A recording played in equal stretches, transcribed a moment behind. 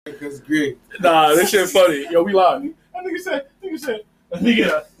That's great. Nah, this shit funny. Yo, we live. That nigga said, let me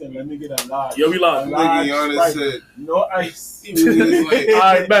get a live. Yo, we live. Nigga Giannis said, no ice. he was like,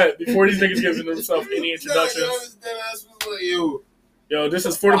 I bet. Before these niggas give themselves any introductions. Giannis was like, Yo, this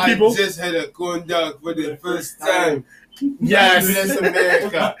is for the people. I just had a corn dog for the first time. Yes. That's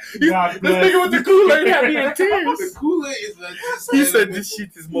America. This nigga with the Kool-Aid had me in tears. The Kool-Aid is like this. He said this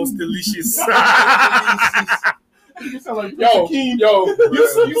shit is most delicious. You sound like yo, Yeah.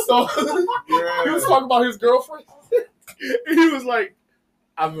 you saw he was talking about his girlfriend. And he was like,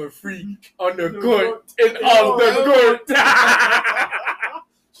 I'm a freak on the court and off the court.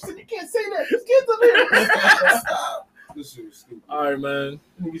 She said, you can't say that. There's kids up here. This shit was stupid. All right, man.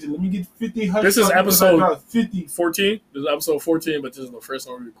 Let me get 50. This is episode 50. 14. This is episode 14, but this is the first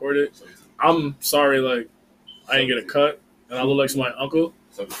one we recorded. I'm sorry, like, I didn't get a cut, and I look like my uncle,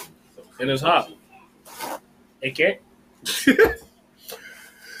 and it's hot. It can't.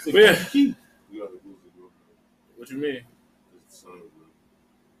 Yeah. What you mean?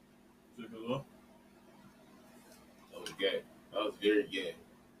 That was gay. That was very gay.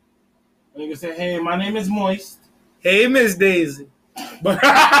 Nigga said, hey, my name is Moist. Hey, Miss Daisy.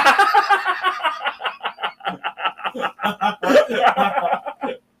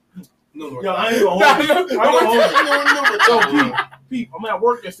 No, yo, I ain't gonna hold you. Pete, I'm at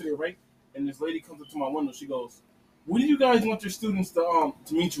work yesterday, right? And this lady comes up to my window. She goes, "Where do you guys want your students to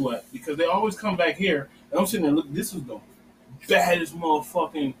meet you at? Because they always come back here." And I'm sitting there, look, this was the baddest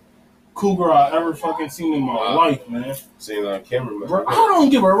motherfucking cougar I ever fucking seen in my life, man. Seen on camera, man. Bro, I don't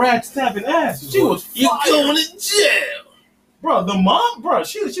give a rat's tapping ass. She was fire. You going to jail. Bro, the mom, bro,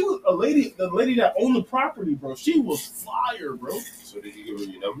 she was a lady, the lady that owned the property, bro. She was fire, bro. So did you give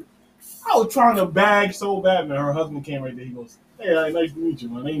her your number? I was trying to bag so bad, man. Her husband came right there. He goes, "Hey, nice to meet you.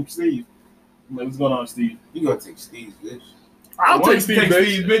 My name's Steve." I'm like, "What's going on, Steve?" You gonna take Steve's bitch? I'll take Steve,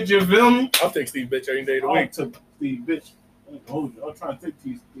 bitch. You feel me? I'll take Steve, bitch, any day of the I week. took Steve, bitch. I ain't gonna hold you. I was trying to take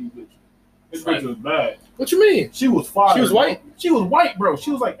Steve, bitch. This bitch was bad. What you mean? She was fire. She was white? Bro. She was white, bro.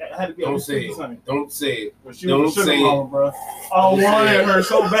 She was like, I had to be. Don't say it. Don't say it. But she Don't was a sugar say it. mama, bro. I wanted her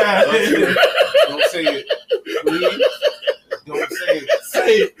so bad. Don't say it. Please. Don't say it. Say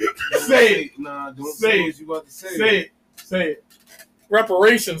it. Say it. Nah, don't Say say it. what you about to say. Say it. Say it.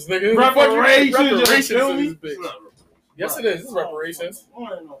 Reparations, nigga. Reparations, Reparations you feel in me? this bitch. It's not reparations. Yes, it is. It's reparations. I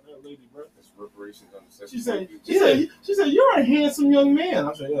want to know that lady, bro. It's reparations on the She said, you're a handsome young man.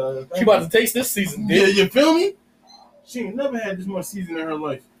 I said, She about to taste this season, yeah, dude. you feel me? She ain't never had this much season in her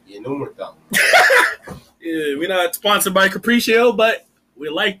life. Yeah, no more thought. Yeah, we're not sponsored by Capriccio, but we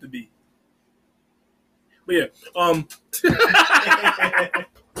like to be. But yeah,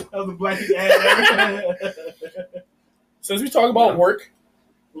 That was a black ad. since we talk about work,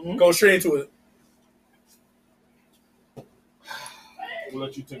 go straight into it. We'll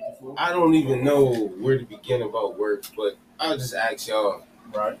let you take the floor. I don't even know where to begin about work, but I'll just ask y'all,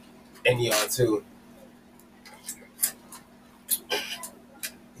 Right. and y'all too.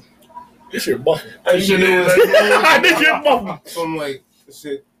 This shit buff. This shit is. This shit buff. So I'm like,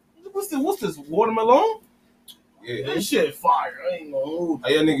 shit, What's this? Watermelon? yeah. This shit fire. I ain't gonna hold How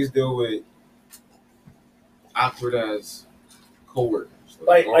y'all niggas deal with awkward as coworkers?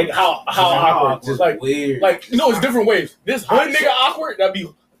 Like how awkward? Just Like weird. it's different ways. This hood nigga awkward, that'd be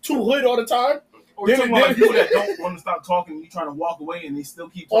too hood all the time. Or talking about people that don't want to stop talking and you trying to walk away and they still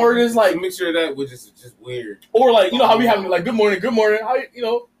keep talking. Or it's like like, a mixture of that, which is just weird. or like, you know how we having like, good morning. How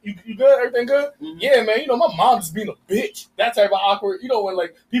you good? Everything good? Mhm. Yeah, man. You know, my mom just being a bitch. That type of awkward. You know when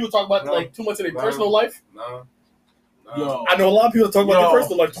like people talk about No. like too much of their No. personal life. Nah. Yo. I know a lot of people talk about their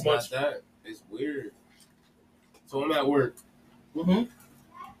personal life too It's much. not that. It's weird. So I'm at work, Mm-hmm.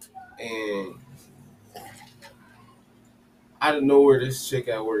 and out of nowhere, this chick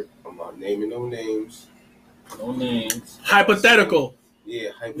at work, I'm not naming no names. No names. Hypothetical. Yeah,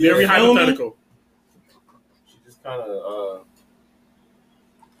 Very Yeah. hypothetical. She just kind of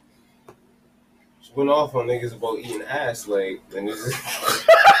she went off on niggas about eating ass, like, and it's just,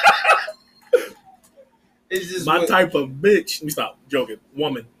 it's just My type of bitch. Let me stop joking.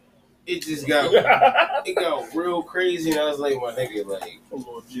 Woman. It just got real crazy, and I was like, my nigga, like, Oh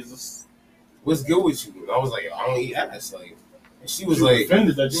Lord Jesus. what's good with you? And I was like, I don't eat ass, like, and she was like,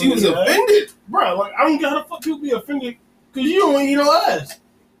 offended that she was offended. Bro, like, I don't get how the fuck people be offended because you don't eat no ass.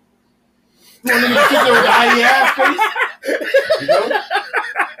 You want nigga to sit there with the high ass face? You know?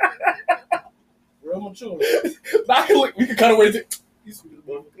 Real mature. We can cut away to.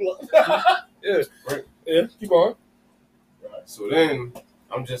 Yeah. Right. Yeah. Keep going. Right. So then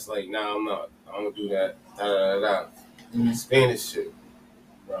I'm just like, nah, I'm not. I don't do that. Mm-hmm. Spanish shit.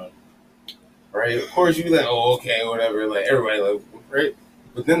 Right. Right. Of course you be like, oh, okay, whatever. Like everybody, like, right.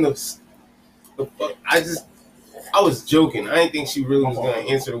 But then the fuck, I was joking. I didn't think she really was gonna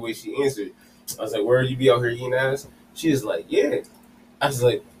answer the way she answered. I was like, "Where you be out here eating ass?" She was like, "Yeah." I was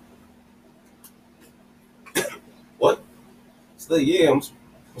like, "What?" She's like, "Yeah, I'm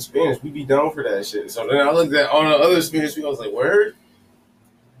Spanish. We be down for that shit." So then I looked at all the other Spanish people. I was like, "Word?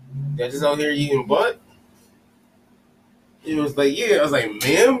 Y'all just out here eating butt?" It was like, "Yeah." I was like,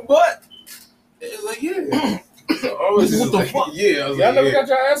 "Man, butt?" It was like, "Yeah." So I was just like, fuck? "Yeah." I was Y'all like, never "Yeah." got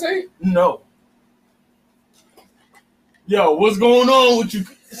your ass ate? No. Yo, what's going on with you?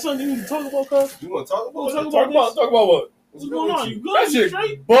 Something you need to talk about, cuz? You want to talk about? Talk about what? What's going on? You good? That You shit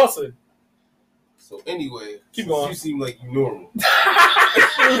straight? busting. So anyway, Keep going. You seem like you normal.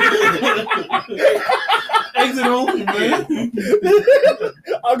 Exit only, man.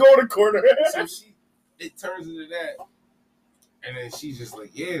 I'll go in the corner. So it turns into that, and then she's just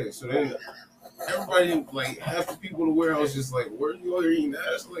like, "Yeah." So then everybody, like half the people in the warehouse, just like, "Where you all here eating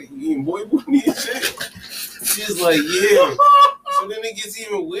ass? Like you eating boy booty and shit?" She's like, "Yeah." So then it gets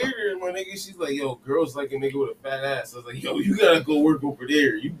even weirder, my nigga. She's like, "Yo, girls like a nigga with a fat ass." I was like, "Yo, you gotta go work over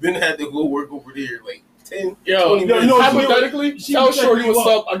there. You've been had to go work over there, like 10, 20 minutes." you know, hypothetically, tell Shorty what's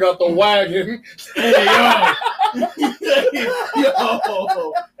up. I got the wagon. Hey,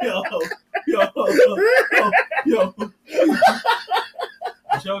 yo.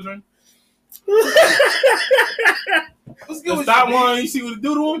 Children. What's good with Stop you, one. You see what the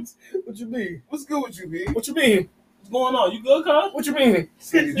doodle wants? What you mean? What's good with you, B? What you mean? What's going on? You good, cuz? What you mean?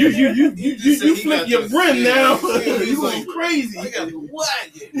 You flip your brim now. You going crazy. I got the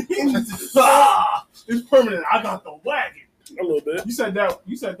wagon. It's permanent. I got the wagon. A little bit. You said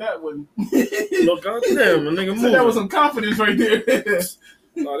that when Look, goddamn, a nigga that was some confidence right there.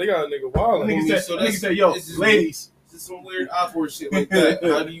 Nah, they got a nigga wild. Nigga said, yo, ladies. This is some weird awkward shit like that.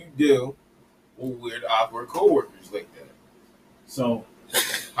 How do you deal with weird awkward coworkers like that? So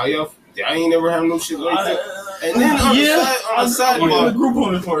how y'all ain't never have no shit like that. And then on the I was in sidebar, the group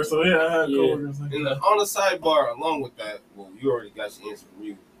on it for, so yeah, I had coworkers like and that. on the sidebar, along with that, well, you already got your answer from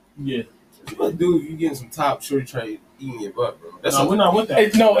you. Yeah. What you gonna do if you getting some top shorty try eating your butt, bro? That's We're not with that.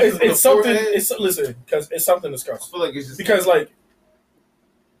 It's something. forehead. Listen, because it's something to I discuss. feel like it's just Because like,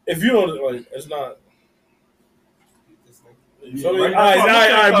 if you don't like, it's not. All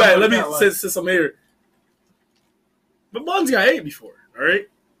right, bet. Let me since I'm here. But Buns got ate before, all right?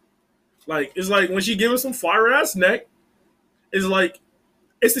 Like, it's like when she give us some fire ass neck, it's like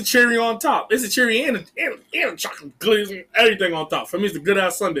it's the cherry on top. It's a cherry and a chocolate glazing, everything on top. For me, it's a good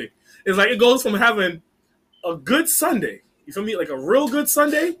ass Sunday. It's like it goes from having a good Sunday, you feel me, like a real good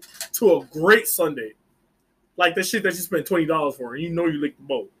Sunday, to a great Sunday. Like the shit that you spent $20 for, and you know you licked the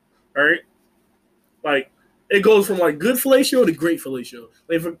boat, all right? Like it goes from like good fellatio to great fellatio.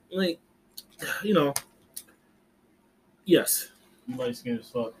 Like, you know, yes. You light skinned as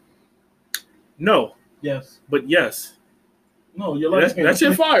fuck. No. Yes. But yes. No, you're light skinned. That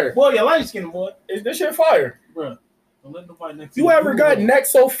shit fire. Boy, you're light skinned, boy. That shit fire. Bro, don't let nobody next to You ever got neck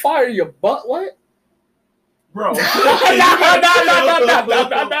so fire your butt wet? Bro. No.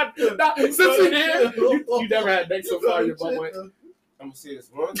 Since you did, you never had neck so fire your butt wet. I'm gonna say this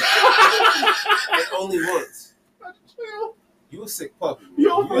once, and only once. You a sick puppy.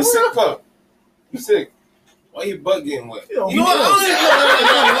 You a sick pup. You sick. Why your butt getting wet? No,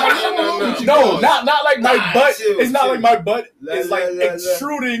 not like my butt. It's not like my butt is like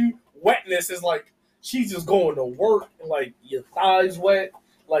extruding wetness. It's like she's just going to work and like your thighs wet,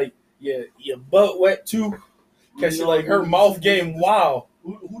 like your butt wet too. Cause she like her mouth game wow.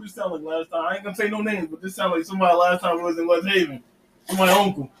 Who this sound like last time? I ain't gonna say no names, but this sound like somebody last time was in West Haven. My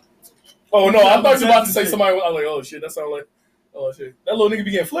uncle. Oh no, I thought you were about to say somebody. I was like, oh shit, that sound like, oh shit, that little nigga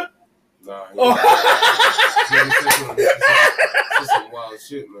be getting flipped. Nah. Oh. That's some wild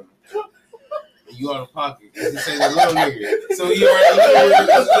shit, man. You out of pocket. You say the little nigga. So you already know where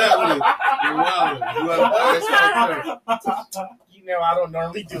that's that one. You're wild. You out of pocket. You know, I don't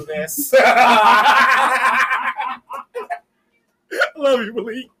normally do this. I love you,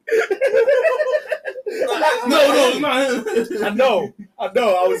 Malik. No, not him. I know. I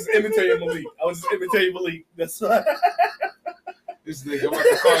was imitating Malik. That's why. This nigga, I'm about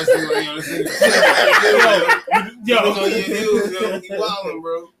to call this nigga like, yo, this nigga. Yo, he wildin',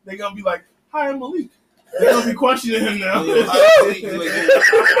 bro. They gonna be like, hi, I'm Malik. They gonna be questioning him now. Yo, that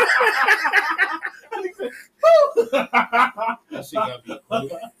shit gotta be cool.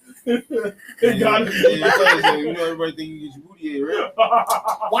 They got it. You know everybody think you get your booty ate, right?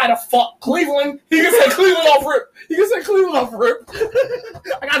 Why the fuck Cleveland? He can say Cleveland off rip.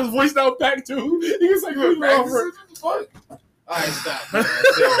 I got his voice down back too. He can say Cleveland off rip. What? Alright, stop. What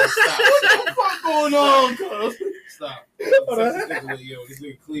the fuck going on, cuz? stop. Hold on. Yo, this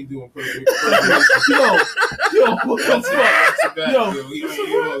nigga Cleve doing perfect. Yo, what the fuck? That's a bad Yo. deal. He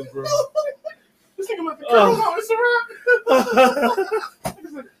was, bro. This nigga let the girls on Instagram.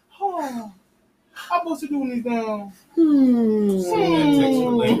 Nigga said, oh, I'm supposed to do these down. That text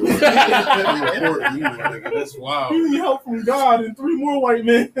for later. I'm reporting you, my nigga. That's wild. You need help from God and 3 more white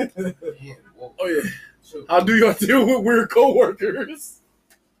men. Man, whoa. Oh yeah. How do y'all deal with weird coworkers?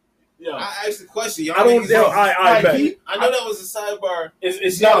 Yo, I asked the question. Y'all I don't niggas know. was- I bet. I know that was a sidebar.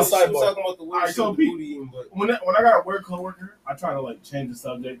 It's not a She was sidebar. talking about the weird Alright, shit so with Pete, booty eating, but when I got a weird coworker, I try to like change the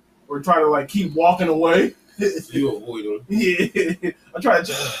subject or try to like keep walking away. you avoid them. Yeah, I try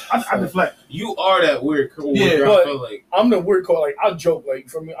to. I deflect. You are that weird coworker. Yeah, I but- feel like. I'm the weird call. Like I joke. Like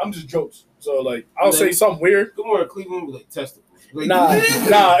for me, I'm just jokes. So like I'll say something weird. Good morning, Cleveland. Be like testicles. Like, Nah,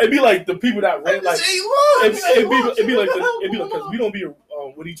 it'd be like the people that rent like. It'd It'd be like because we don't be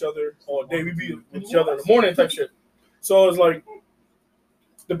with each other all day. We be with each other in the morning type shit. So it's like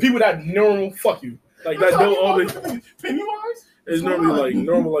the people that normal fuck you like that don't always. Pennywise. It's normally like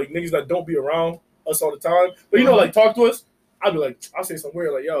normal like niggas that don't be around us all the time. But you know, like talk to us. I'll be like, I'll say something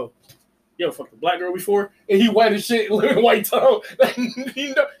weird like, yo, fucked a black girl before, and he white as shit, living white tongue. Like,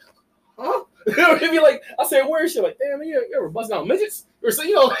 you know, huh? He'd be like, I say weird shit like, damn, man, you ever busting out midgets? Or so,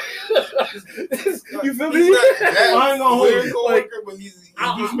 you know, you feel me? I ain't gonna hold weird you. coworker, but he's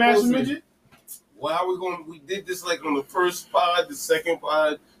You smash a midget? Well, how we going? We did this like on the first pod, the second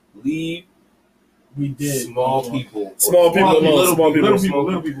pod. Leave We did. small people. Small people alone. Little Small people. people.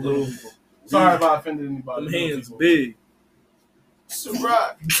 Little people. Sorry if I offended anybody. Them Little hands people. big.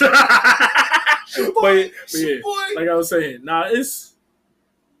 Surprise. but yeah, like I was saying, it's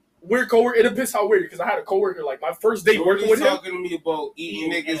weird coworker. It depends how weird. Because I had a coworker like my first date working with him. talking to me about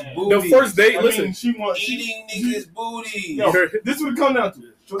eating niggas' booty. The first date, I listen, mean, she wants Eating niggas' booty. Yo, this would come down to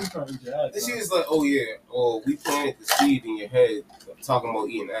it. Shorty trying to eat your ass. And she was like, "Oh yeah, well we planted the seed in your head, talking about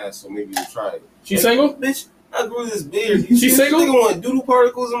eating ass, so maybe we'll try it." she single? Bitch, I grew this beard. She single? You think I want doodle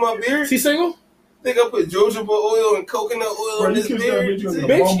particles in my beard? She single? Think I put jojoba oil and coconut oil Bro, in you this kissed that beard? bitch in the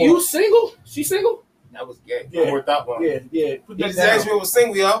Bitch, Mama. you single? She single? That was gay. Yeah. I worked out one. Yeah. Put He that just asked me down. if I was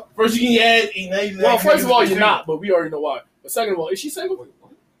single, y'all. First you get your ass eaten. Now you Well, first of all, you're not, but we already know why. But second of all, is she single? Wait,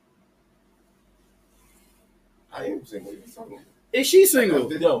 what? I am single. What you talking about? Is she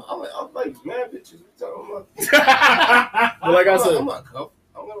single? Yo. I'm like mad bitches. What you talking about? But like I I'm said, not cuffed.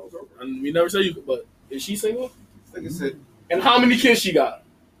 I'm not a girlfriend. and we never say you, but is she single? Like I said, And how many kids she got?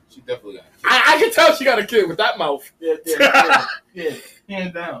 she definitely got it. I can tell she got a kid with that mouth. Yeah.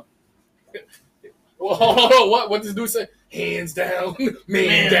 Hands down. What? What does dude say? Hands down,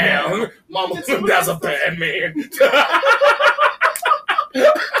 man down. Mama, that's a bad man.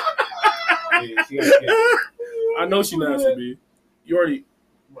 Yeah, she got a kid. I know she nasty, B. You already.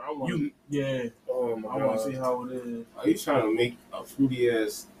 Bro, I want, You. yeah. Oh my I want to see god. how it is. Are you trying to make a fruity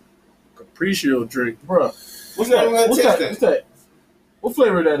ass? Capriccio drink. Bro, What's that? what's that? What's that? What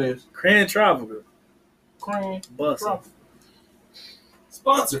flavor that is? Cran Tropical. Cream. Bust.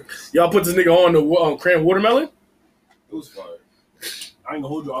 Sponsor. Y'all put this nigga on the cran watermelon? It was fire. I ain't gonna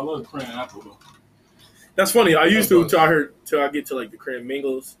hold you. I love cran apple though. That's funny. I used to till I get to like the cran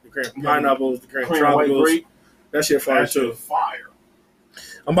mangoes, the cran pineapples, the cran Cran white tropicals. grape. That shit fire That shit too. fire.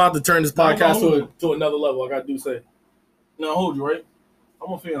 I'm about to turn this podcast Hold on. to another level. I gotta do say. Now hold you right.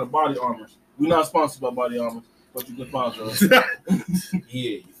 I'm a fan of Body Armors. We're not sponsored by Body Armors, but you can sponsor us. Yeah,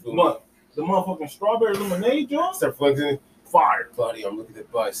 you feel me? But the motherfucking strawberry lemonade joint, Start flexing. fire. Body, I'm looking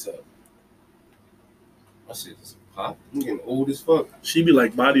at bicep. My shit is pop. I'm getting old as fuck. She be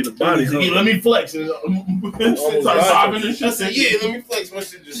like body to body. Yeah, Huh? let me flex. And, Almost start got sobbing you. and I shit. said, yeah, let me flex. My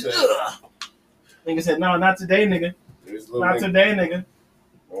shit just said. Nigga said, no, not today, nigga. There's a little Not nigga today, nigga.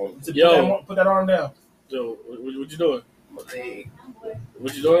 on Yo. Put that arm down. Yo, what you doing? my leg.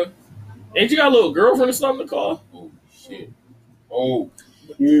 What you doing? Ain't you got a little girlfriend or something to call? Oh, shit. Oh.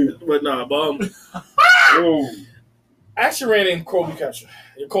 But nah, bum. Oh. Action ran in Kobe question.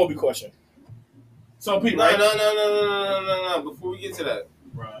 Your Kobe question. So, Pete, No, right? no. Before we get to that,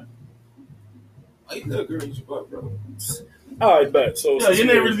 Right. why you let a girl eat your butt, bro? All right, bet. So Yeah, your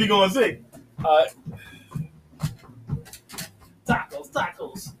neighbors be going sick.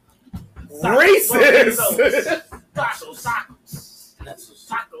 Tacos. Racist. Tacos. That's just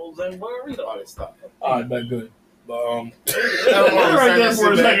Tacos and burritos. all that stuff. All right, bet good. But Right there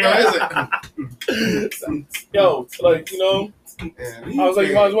for a second. yo, like you know, I was like,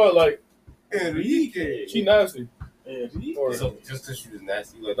 you might as well like. Enrique. She nasty. Yeah, Or, So just because she was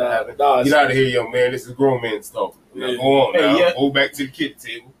nasty, you let nah, that happen. nah, Get out of here, young man. This is grown man stuff. Now, Yeah. go on Hey, now. yeah. Go back to the kid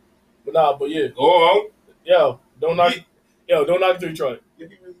table. but yeah. Go on. Yo, don't knock. Yo, don't knock till you try it. Did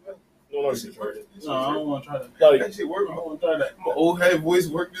he really know? No, I don't want to try that. Like, that shit work. I don't want to try that. My old head voice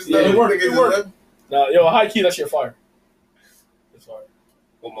work just Yeah, now. it worked. It worked. nah, yo, high key, that shit fire. It's fire.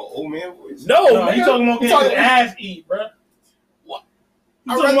 With my old man voice. No, No, nigga. you talking about getting his ass eat, bro. What?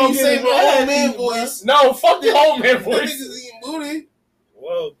 You I'd talking rather about you say getting his my ass old man eat, bro. voice. No, fuck the old man That voice. niggas eating booty.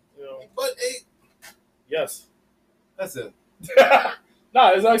 Well, you know, But hey, yes. that's it.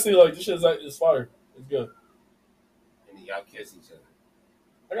 Nah, it's actually like this shit's like it's fire. It's good. And then y'all kiss each other.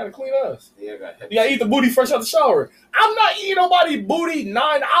 I gotta clean ass. Yeah, I got You gotta eat the booty fresh out the shower. I'm not eating nobody booty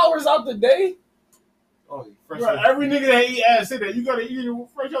 9 hours out the day. Oh, fresh. Bro, every nigga that eat ass say that you gotta eat it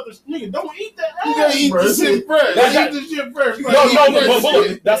fresh out the nigga. Don't eat that ass. You gotta eat bro. the shit fresh. That- Eat the shit fresh. No, bro. no, Eat but that look,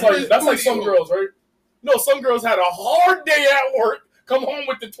 shit. that's like Fresh some booty. girls, right? No, some girls had a hard day at work, come home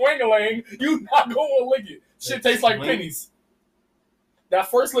with the twangalang, you not gonna lick it. Shit tastes like pennies. That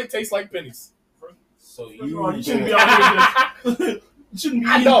first lick tastes like pennies. So First of all, you shouldn't be I out here. You shouldn't be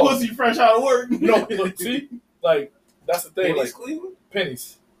eating know. pussy fresh out of work. No, look, see? Like, that's the thing, Pennies, like, Cleveland?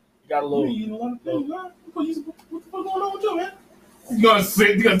 pennies. You got a You little... eating a lot of things, man. What the fuck going on with you, man? You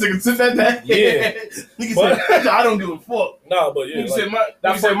gonna take a sip at that? Yeah. Nigga But- said, I don't give a fuck. Nah, but yeah, Nigga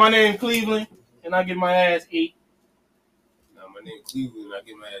like, said, my name Cleveland, and I get my ass ate. Nah, my name Cleveland. I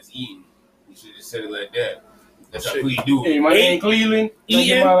get my ass eaten. You should have said it like that. That's how Shit. we do Hey, it. my Ate, name Cleveland, and I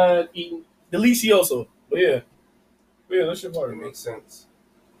eaten. get my ass eaten. delicioso. But yeah. That shit fire, It man. makes sense.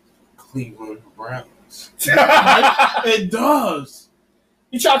 Cleveland Browns. It does.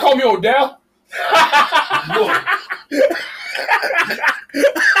 You try to call me Odell?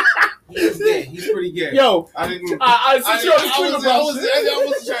 He's gay. He's pretty gay. Yo, I didn't. I since you're on the I Cleveland wasn't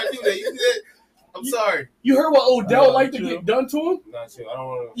Browns, trying to do that. You did. I'm sorry. you heard what Odell Uh, like to chill. get done to him? Not sure. I don't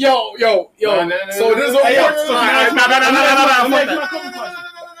want to. Yo. No. So there's Hey, yo, reports. so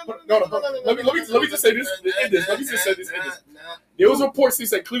Let no, me just say this. Let me just say this. There was reports. He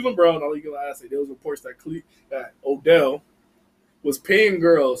said Cleveland Brown. All you can say there was reports that Odell was paying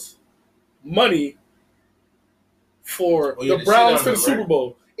girls money for Oh, yeah, the the Browns shit to on the her, Super right?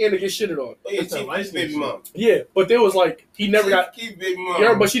 Bowl and to get shitted on. Oh, yeah, That's a Chief license baby shit. mom. Yeah, but there was like he never got. Keep baby mom.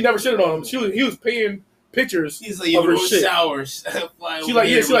 Yeah, but she never shitted on him. He was paying pictures He's like, of you her know, shit. showers. She like,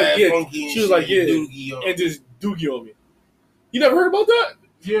 yeah, she like, yeah. She was like, yeah. And just doogie on me. You never heard about that?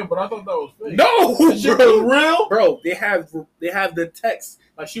 Yeah, but I thought that was fake. No, That shit bro. was real? Bro, they have the text.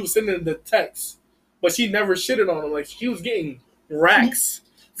 Like she was sending the text, but she never shitted on him. Like she was getting racks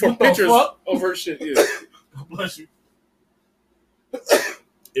for What the pictures fuck? of her shit. Yeah. Bless you.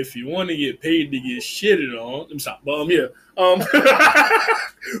 If you want to get paid to get shitted on, I'm sorry, yeah.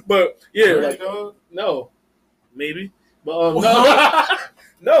 But yeah, Right, like dog? no, maybe, but no,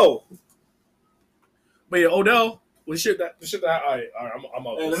 no. But yeah, Odell was the shit that all right, I'm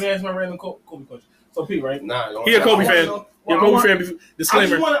out. Hey, let me ask my random Kobe question. So, Pete, right? Nah, don't. He a Kobe I fan. wanna know- You're a well, Kobe I fan. Disclaimer.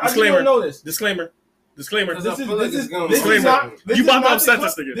 just want to Disclaimer. know this. Disclaimer. Disclaimer. This I feel like is it's gonna- this is Disclaimer. not. This You is about to not upset come-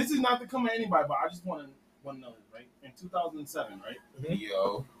 this nigga. This is not to come at anybody, but I just want to know this, right? In 2007, right?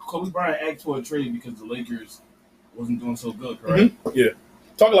 Yo. Kobe Bryant asked for a trade because the Lakers wasn't doing so good, correct?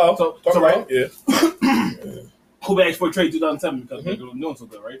 Talk loud. So Talk right? loud. Yeah. Kobe asked for a trade in 2007 because the Lakers wasn't doing so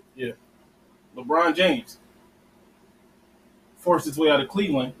good, right? Yeah. LeBron James forced his way out of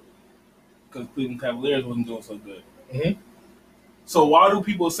Cleveland because Cleveland Cavaliers wasn't doing so good. Mhm. So why do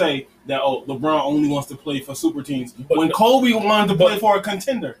people say that LeBron only wants to play for super teams But- when Kobe wanted to play for a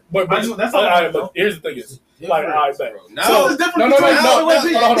contender? But That's all I know. but here's the thing is, like, all right, bet. Now, So- it's different. no, between- no, wait, hold on,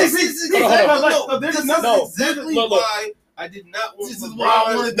 wait, hold on. this is Hold on, hold on. no, this is no. exactly Look. why I did not want This is LeBron why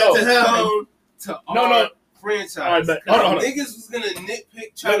I wanted that No. to happen. come to No, our no. franchise. All right, bet. Hold on. Niggas was gonna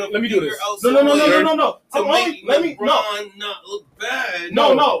nitpick, try to Let me do figure this. out No. some way No. to I'm only, make let me no. LeBron not look bad.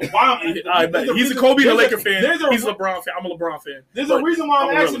 No. Why? I bet. There's He's a Kobe and a Laker fan. There's He's a LeBron fan. I'm a LeBron fan. There's But a reason why I'm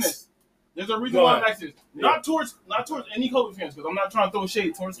I'm a asking realist. this. There's a reason Go why I'm ahead. asking this. Not towards any Kobe fans, because I'm not trying to throw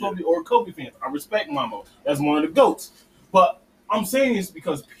shade towards Kobe or Kobe fans. I respect Mamo. That's one of the GOATs. But I'm saying this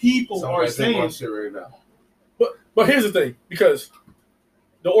because people are Somebody's saying saying shit right now. But here's the thing, because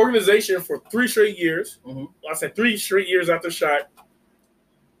the organization for 3 straight years, Mhm. I said 3 straight years after Shaq,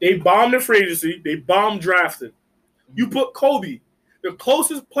 they bombed in free agency, they bombed drafting. You put Kobe, the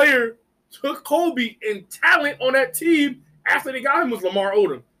closest player to Kobe in talent on that team after they got him was Lamar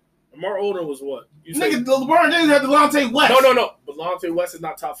Odom. Lamar Odom was what? You say? nigga, LeBron James had Delonte West. No. But Delonte West is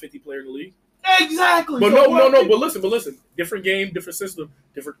not top 50 player in the league. Exactly. But So no. what But people- listen. Different game, different system,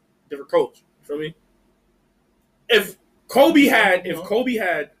 different coach. You feel me? If Kobe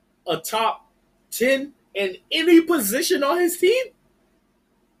had a top 10 in any position on his team,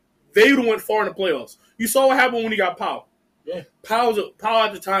 they would have went far in the playoffs. You saw what happened when he got Powell. Yeah. Powell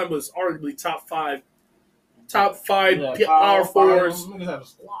at the time was arguably top 5 top 5 Yeah, power forwards. Niggas had a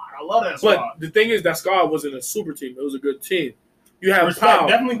squad. I love that squad. But the thing is, that squad wasn't a super team. It was a good team. You have Respect, Powell.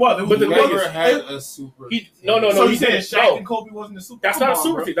 definitely was. It But was the He thing never is, had a super. No. So he you saying didn't. Shaq No. and Kobe wasn't a super? That's Come not a on,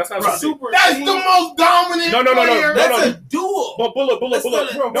 super bro. team. That's not a Bro, super team. That's the most dominant No. player. That's a duo. But look. That's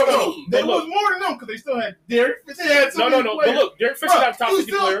not a- No. There But was look. more than them because they still had Derek Fisher. They had so No. many But players. look, Derek Fisher Bro, not a top you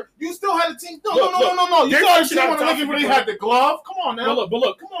 50 still- player. You still had a team. No. Look, You Derek still had a Fisher team not on a the top Lakers where 50 they had the glove. Come on now. But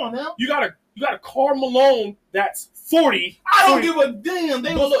look. Come on now. You got a Karl Malone that's 40. I don't 40. give a damn.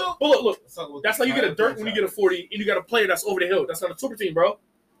 They But was still. look. That's how you get a Dirk when you get a 40, and you got a player that's over the hill. That's not a super team, bro.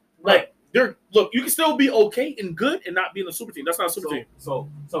 Like, look, you can still be okay and good and not be in a super team. That's not a super team. So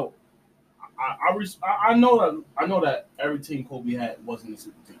I know that every team Kobe had wasn't a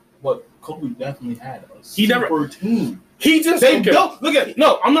super team, but Kobe definitely had a super team. He just They built. Look at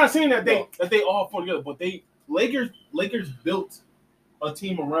no. I'm not saying that they all fought together, but Lakers built a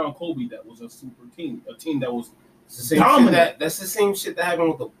team around Kobe that was a super team, a team that was It's the same dominant. shit that's the same shit that happened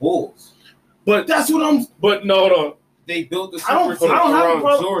with the Bulls. But That's what I'm. But no. They built the I don't super team have a around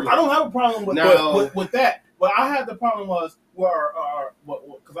problem. Jordan. I don't have a problem with No. with that. What I had the problem was where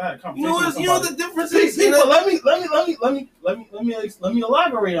because I had a conversation. with You know somebody. the difference See, is. but let me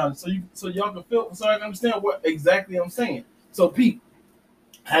elaborate on it so y'all can feel so I can understand what exactly I'm saying. So Pete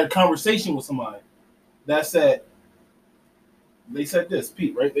I had a conversation with somebody that said they said this,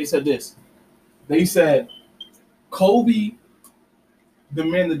 Pete, right? They said this. They said Kobe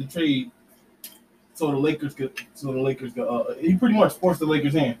demanded the trade so the Lakers could he pretty much forced the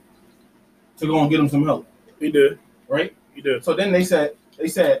Lakers in to go and get him some help. He did. Right? He did. So then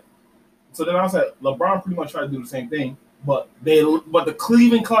so then I said LeBron pretty much tried to do the same thing, but the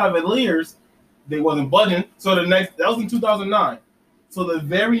Cleveland Cavaliers, they wasn't budging. So that was in 2009. So the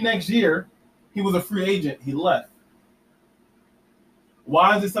very next year, he was a free agent. He left.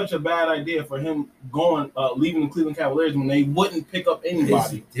 Why is it such a bad idea for him leaving the Cleveland Cavaliers when they wouldn't pick up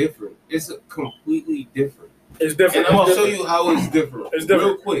anybody? It's different. It's completely different. It's different. And I'm gonna show you how it's different. It's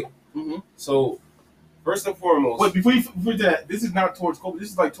different. Real quick. Mm-hmm. So, first and foremost, But before that, this is not towards Kobe. This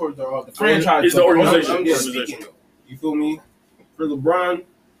is like towards the franchise. It's the organization. I'm just speaking though. You feel me? For LeBron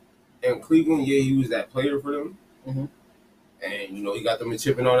and Cleveland, yeah, he was that player for them. Mm-hmm. And, he got them a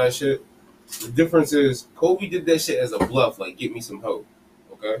chip and all that shit. The difference is Kobe did that shit as a bluff, like, get me some help.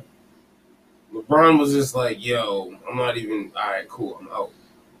 Okay? LeBron was just like, yo, I'm not even, all right, cool, I'm out.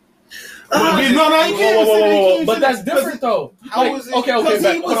 Whoa. But that's different, though. How was it? Okay, Because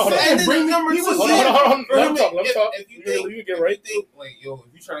back. he was Hold on. saying the number two. Hold on. Let me talk. If you think, like, yo,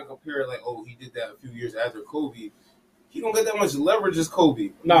 if you trying to compare, like, oh, he did that a few years after Kobe, he don't get that much leverage as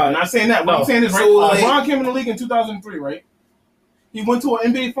Kobe. Nah, I'm not saying that. What I'm saying is, right, So, like- LeBron came in the league in 2003, right? He went to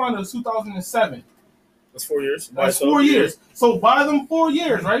an NBA Finals in 2007. That's 4 years. That's 4 years. So by them 4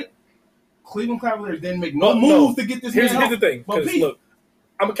 years, right? Cleveland Cavaliers didn't make no moves to get this Here's man the out. thing. But 'Cause Pete- look,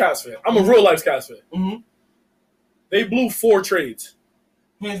 I'm a Cavs fan. I'm a real life Cavs fan. Mm-hmm. They blew 4 trades.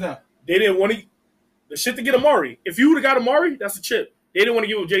 Hands down. They didn't want to. The shit to get Amari. If you would have got Amari, that's a chip. They didn't want to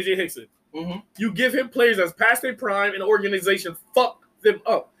give him J.J. Hickson. Mm-hmm. You give him players that's past their prime, and the organization fuck them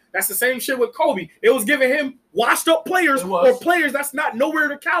up. That's the same shit with Kobe. It was giving him washed up players or players that's not nowhere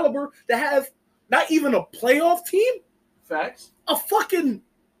the caliber to have not even a playoff team. Facts. A fucking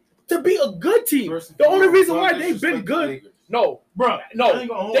to be a good team. The only reason why they've been good. No, Bro,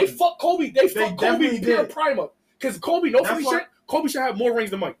 they fuck Kobe. They fuck Kobe definitely pure did. prime up. Because Kobe, no That's funny why- shit. Kobe should have more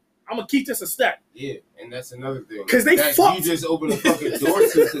rings than Mike. I'm gonna keep this a stat. Yeah, and that's another thing. 'Cause they that fucked. You just opened a fucking door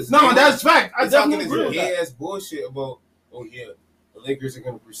to. 'Cause No, that's fact. I They're talking definitely agree with this that. gay ass bullshit about, oh yeah, the Lakers are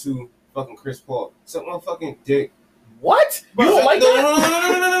gonna pursue fucking Chris Paul. Suck my fucking dick. What? You Bro, don't like no, that?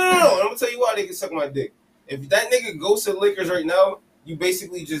 No. I'm gonna tell you why they can suck my dick. If that nigga goes to the Lakers right now, you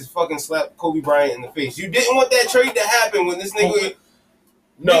basically just fucking slap Kobe Bryant in the face. You didn't want that trade to happen when this nigga.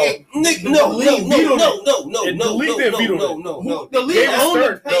 No. Nigga, no. The league didn't veto No. The league David owned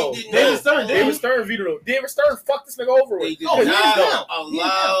Stern. it. No. David Stern vetoed it. David Stern fucked this nigga over They with. did Oh, not yeah.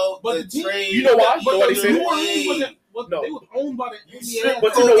 allow But the the team- trade. You know why? You know why they the said New it? Orleans wasn't. No. They was owned by the You NBA. stripped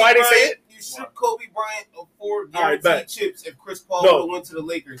But you know why they Kobe say Bryant- You stripped Kobe Bryant of 4 All right, guaranteed bet. chips if Chris Paul No. would have went to the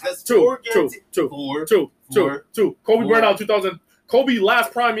Lakers. That's Two. 4 guaranteed. Two. Kobe burned out 2000. Kobe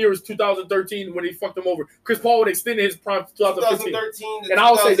last prime year was 2013 when he fucked him over. Chris Paul would extend his prime to 2015. 2013 to And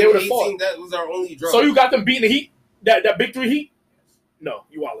I would say they would've 2018, fought. That was our only drop. So you got them beating the Heat? That big 3 Heat? No,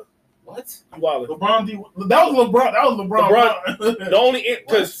 you wildin'. What? You wildin'. That was LeBron. The only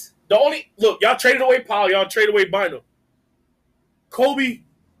because look, y'all traded away Powell, y'all traded away Bynum. Kobe.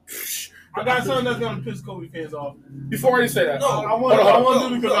 I got something that's gonna piss Kobe fans off. Before I say that, No, I want to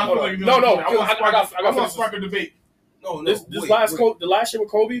do it because I feel like No, I want to I got spark a debate. No. this wait, last wait. the last year with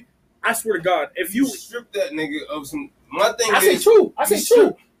Kobe, I swear to God, if you strip that nigga of some, my thing I say is, 2. I say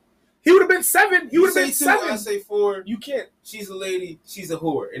 2. He would have been 7. He would have been 2, 7. I say 4. You can't. She's a lady. She's a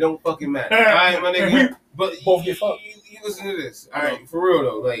whore. It don't fucking matter. All right, my nigga. But both get fucked. You listen to this. All right, for real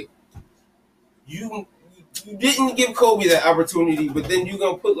though. Like you didn't give Kobe that opportunity, but then you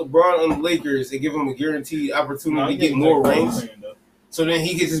gonna put LeBron on the Lakers and give him a guaranteed opportunity to get more rings. So then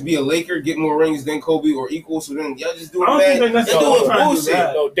he could just be a Laker, get more rings than Kobe or equal. So then y'all just doing bad. They're doing bullshit.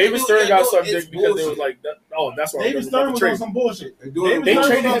 No, David Stern got something because they was like, that's why David Stern was on some bullshit. They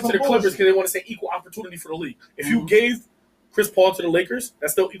traded him to the Clippers because they want to say equal opportunity for the league. If you gave Chris Paul to the Lakers,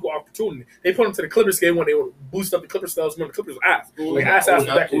 that's still equal opportunity. They put him to the Clippers game when they would boost up the Clippers styles. Remember, the Clippers were ass. Like ass for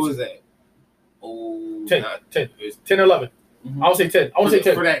decades. Who was that? 10 or 11. I would say 10. I would say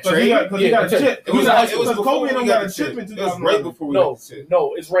 10. For that trade? Because he got a chip. It was Kobe and them got a chip in 2011. It was right before we got the chip.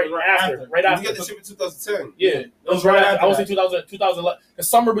 No, it's right after. Right after. We got the chip in 2010. Yeah, it was right after. I would say 2011. The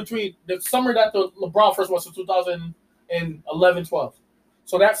summer that the LeBron first went to 2011, 12.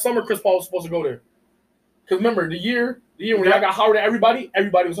 So that summer, Chris Paul was supposed to go there. Because remember, the year when I got Howard and everybody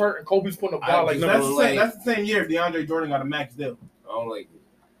was hurt, and Kobe's putting up guy like numbers. That's the same year DeAndre Jordan got a max deal. I don't like it.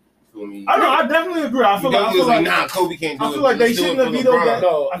 Feel me? I know. I definitely agree. I feel like nah, Kobe can't do it. I feel like they shouldn't have vetoed that.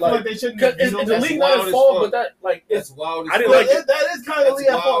 No, I feel like they shouldn't have vetoed that. The league not his fault, but that that's wild. I didn't like it. That is kind of the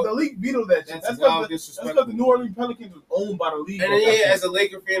league's fault. The league vetoed that shit. That's wild disrespect. That's because the New Orleans Pelicans was owned by the league. And then as a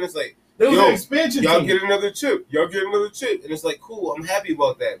Laker fan, it's like, there was an expansion. Y'all get another chip. And it's like, cool. I'm happy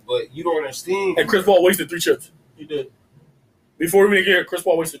about that, but you don't understand. And Chris Paul wasted 3 chips. He did. Before we get here, Chris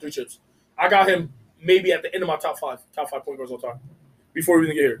Paul wasted 3 chips. I got him maybe at the end of my top 5 point guards all time. Before we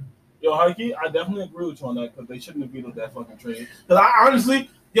even get here. Yo, Heike, I definitely agree with you on that because they shouldn't have vetoed that fucking trade. Because I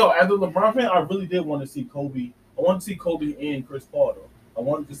honestly, as a LeBron fan, I really did want to see Kobe. I wanted to see Kobe and Chris Paul, though. I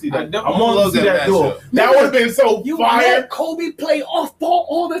wanted to see that. I wanted to see that duo. That would have been so fire. Let Kobe play off ball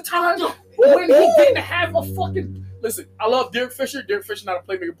all the time when he didn't have a fucking. Listen, I love Derek Fisher. Derek Fisher not a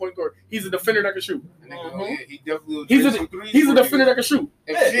playmaker point guard. He's a defender that can shoot. He definitely. He's a defender that can shoot.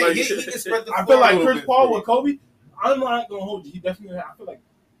 He can spread the I feel like Chris Paul with Kobe. I'm not gonna hold you. He definitely. I feel like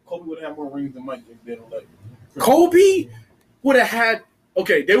Kobe would have had more rings than Mike if they don't let Kobe would have had.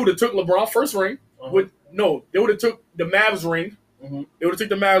 Okay, they would have took LeBron first ring. They would have took the Mavs ring. They would have took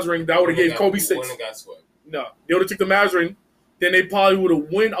the Mavs ring. That would have gave Kobe 6. No, they would have took the Mavs ring. Then they probably would have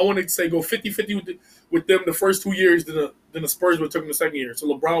won. I want to say go 50-50 with them the first 2 years. Then the Spurs would have took them the second year. So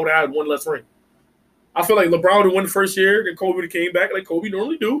LeBron would have had 1 less ring. I feel like LeBron would have won the first year. Then Kobe would have came back like Kobe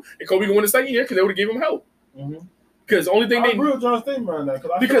normally do. And Kobe would win the second year because they would have gave him help. Because the only thing I agree with John's statement on that.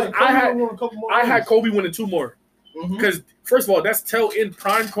 Because I had Kobe winning 2 more. Because first of all, that's in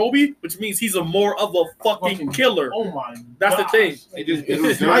prime Kobe, which means he's a more of a fucking killer. Oh my! That's the thing. It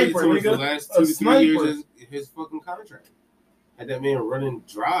was the last 2 to 3 years of his fucking contract. Had that man running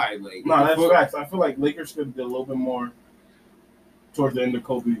dry, like that's facts. I feel like Lakers could do a little bit more towards the end of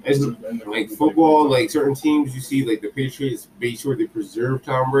Kobe. Like football, like certain teams, you see, like the Patriots made sure they preserve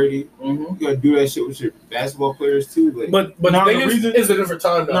Tom Brady. You gotta do that shit with your basketball players too. Like, but the thing is a different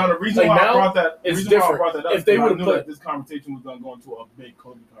time though. Now the reason why I brought that, up, if they would have put that this conversation was gonna go into a big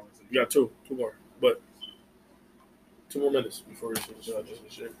Kobe conversation. You got two more, but 2 more minutes before we finish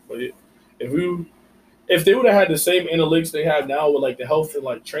shit. But if they would have had the same analytics they have now with like the health and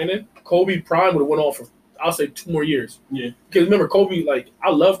like training, Kobe prime would have went on for I'll say 2 more years. Yeah. Because remember, Kobe, like,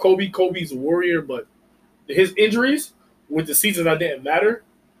 I love Kobe. Kobe's a warrior, but his injuries with the seasons that didn't matter,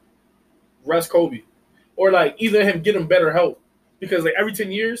 rest Kobe. Or, like, either him get him better health. Because, like, every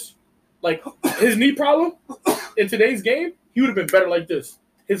 10 years, like, his knee problem in today's game, he would have been better like this.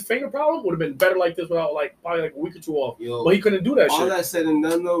 His finger problem would have been better like this without, like, probably like a week or 2 off. Yo, but he couldn't do that all shit. All that said and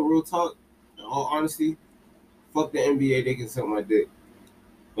done, though, real talk, in all honesty, fuck the NBA, they can suck my dick.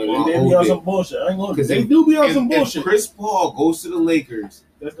 But they be on some bullshit. I ain't gonna because they do be on some bullshit. If Chris Paul goes to the Lakers,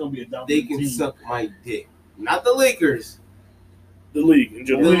 that's gonna be a down. They can team. Suck my dick. Not the Lakers. The league. In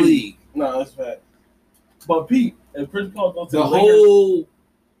general. The league. No, that's fact. But Pete, if Chris Paul goes to the Lakers, whole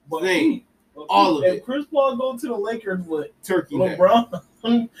thing, all of it. If Chris Paul goes to the Lakers with Turkey LeBron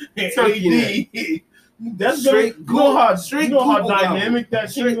and AD, that's straight. You know how dynamic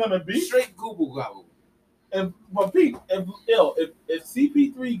that shit's gonna be. Straight Google gobble. But Pete, if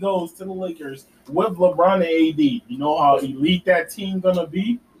CP3 goes to the Lakers with LeBron and AD, you know how elite that team gonna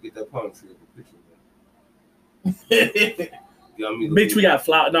be? Get that palm tree picture. Bitch, we got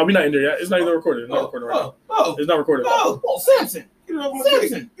flower. No, we're not in there yet. It's not even recorded. It's not recorded right now. It's not recorded. Samson. Get it off my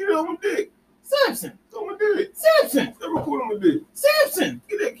dick. Get it off my dick. Samson. Don't my dick. Samson. Don't record on my dick. Samson.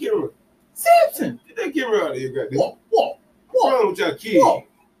 Get that camera. Samson. Get that camera out of here, goddamn. Whoa. What's wrong with y'all kids? Whoa.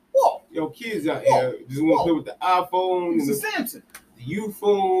 Yo, kids out here just want to play with the iPhone. It's Samson. the U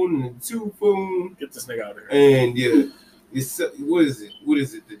phone and the 2 phone. Get this nigga out of here. And yeah, it's what is it?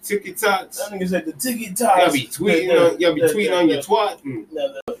 The TikToks? That nigga said the TikToks. Y'all be tweeting on your twat.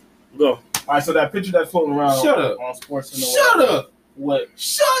 Go. All right, so that picture that's floating around Shut up. on Sports and Shut up. What?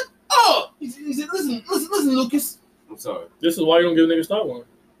 Shut up. He said, listen, Lucas. I'm sorry. This is why you don't give niggas stop one.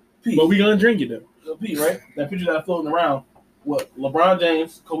 Pete. But we gonna drink it though. Pete, right? That picture that's floating around. What? LeBron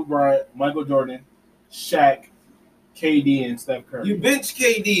James, Kobe Bryant, Michael Jordan, Shaq, KD, and Steph Curry. You bench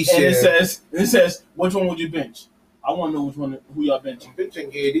KD and shit. it says, which one would you bench? I want to know who y'all benching. I'm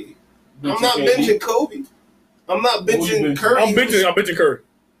benching KD. Benching I'm not KD? benching Kobe. I'm not benching Curry. I'm benching Curry.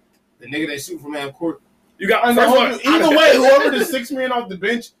 The nigga that shoot from half court. You got either way, whoever the 6 man off the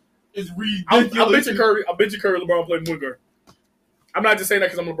bench is ridiculous. I'm benching Curry. I'm benching Curry. LeBron playing point guard. I'm not just saying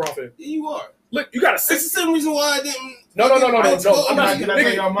that because I'm a LeBron fan. Yeah, you are. Look, you got a That's the 6. same reason why I didn't. No. I'm not. Can I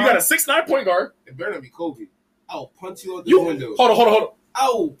tell y'all You mine? got a 6'9" point guard. It better not be Kobe. I'll punch you out this window. Hold on. I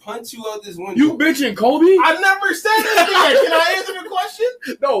will punch you out this window. You benching Kobe? I never said anything. Can I answer the question?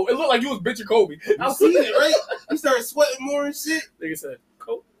 No, it looked like you was benching Kobe. I seen it, right? You started sweating more and shit. Nigga said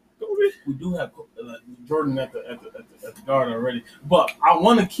Kobe. We do have Jordan at the guard already, but I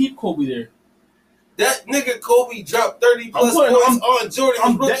want to keep Kobe there. That nigga Kobe dropped 30 plus points on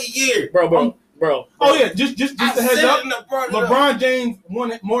Jordan's rookie year. Bro. Oh yeah, just a heads up. LeBron James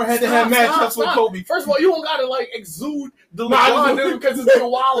won more head-to-head matchups with Kobe. First of all, you don't gotta exude the LeBron dude because it's been a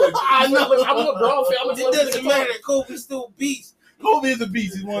while. I know. I'm a LeBron fan. It doesn't matter. Kobe still beats. Kobe is a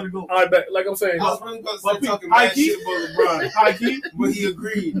beast. He wanted to go. I bet. Like I'm saying, I was really about to start talking mad shit about LeBron. High key, but he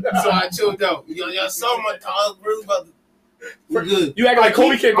agreed, so I chilled out. Y'all saw my talk. I was really about to. We're good. You act like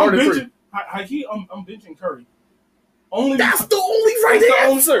Kobe can't guard the three. High key, I'm benching Curry. Only that's the only right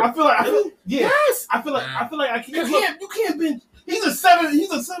answer. I feel like yes. I feel like I can't. You can't bench. He's a 7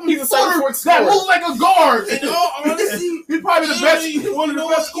 foot that moves like a guard. In all honesty, he's probably the best. One of the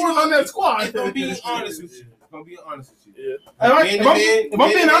best scorers on that squad. If I'm being honest with you. Yeah. If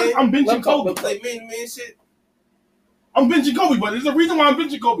I'm being honest, I'm benching Kobe. Like man shit. I'm benching Kobe, but there's a reason why I'm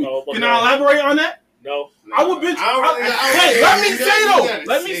benching Kobe. Can I elaborate on that? No. I would bench. Hey,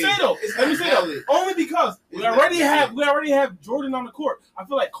 let me say though. Only because we already have Jordan on the court. I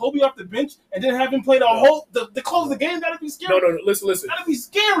feel like Kobe off the bench and then have him play the close of the game. That'd be scary. No. Listen. That'd be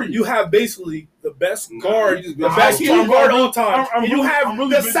scary. You have basically the best guard, the best two guard all time. You have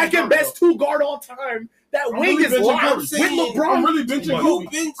the second best 2 guard all time. That wing is live with LeBron. I'm really benching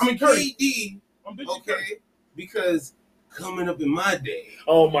Kobe. Curry. KD. I'm benching Curry. Because coming up in my day.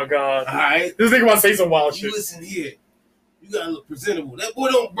 Oh my God. All right. This nigga want to say some wild shit. You listen here. You gotta look presentable. That boy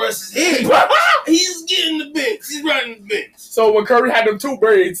don't brush his hair. He's getting the bench. He's riding the bench. So when Curry had them 2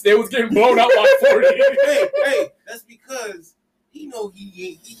 braids, they was getting blown out by 40. hey, that's because he know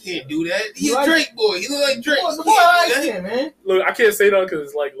he can't do that. He's a Drake boy. He look like Drake. Man. Look, I can't say that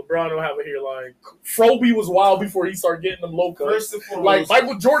because like LeBron don't have a hairline. Froby was wild before he started getting them low cuts. First and foremost, like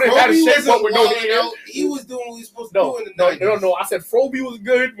Michael Jordan had a shape up with no hair. He was doing what he was supposed to do in the 90s. No. I said Froby was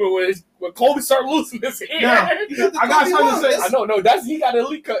good, but when Kobe started losing his hair, I got something to say. I know, that's he got an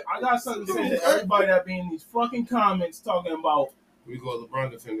elite cut. I got something to say to everybody that be in these fucking comments talking about. We go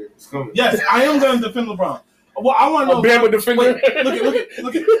LeBron defender. It's coming. Yes, I am going to defend LeBron. Well, I want to know. A Bama defender.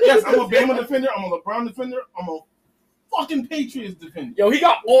 Look at. Yes, I'm a Bama defender. I'm a LeBron defender. I'm a fucking Patriots defender. Yo, he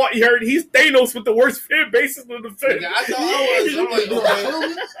got all he heard. He's Thanos with the worst fan bases in the defense. I thought I was. I'm like,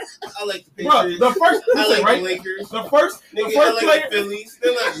 okay. I like the Patriots. Bro, the first, I like right? the Lakers. The first I like player. the Phillies.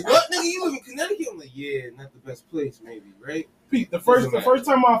 They're like, what, nigga? You live in Connecticut? I'm like, yeah, not the best place, maybe, right? Pete, the first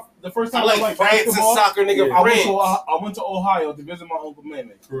time I like France and soccer, nigga. Yeah. I went to Ohio to visit my uncle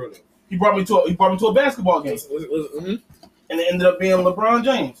Manny. For real. He brought me to a basketball game, and it ended up being LeBron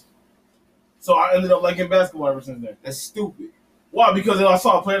James. So I ended up liking basketball ever since then. That's stupid. Why? Because I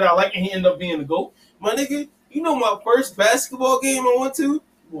saw a player that I like, and he ended up being the GOAT. My nigga, you know my first basketball game I went to?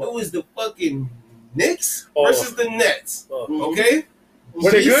 What? It was the fucking Knicks versus the Nets. Okay? Were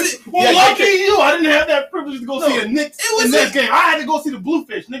they good? Well, lucky you. I didn't have that privilege to go see a Knicks game. I had to go see the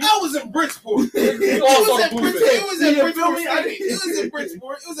Bluefish, nigga. I was in Bridgeport. It was in Bridgeport.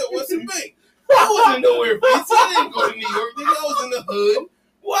 It was at Western Bank. I wasn't nowhere fancy. I didn't go to New York, nigga. I was in the hood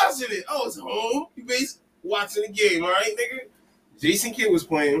watching it. I was home. You basically watching the game, all right, nigga? Jason Kidd was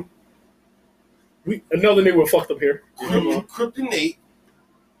playing. Another nigga was fucked up here. Kryptonite.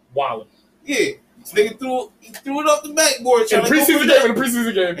 Wildin'. Yeah. This nigga threw it off the backboard. In the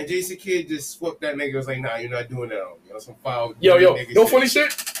preseason game. And Jason Kidd just swept that nigga. Was like, nah, you're not doing that. Some foul. Yo, no funny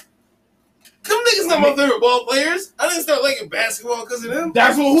shit. Them niggas not my favorite ball players. I didn't start liking basketball because of them.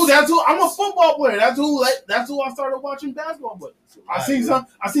 That's who. I'm a football player. That's who I started watching basketball with. I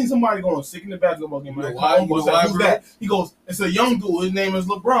seen somebody going sick in the basketball game. You know why? Who's that? He goes, it's a young dude. His name is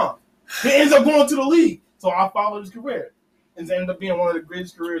LeBron. He ends up going to the league. So I followed his career. And it ended up being one of the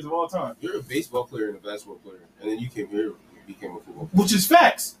greatest careers of all time. You're a baseball player and a basketball player. And then you came here and became a football player. Which is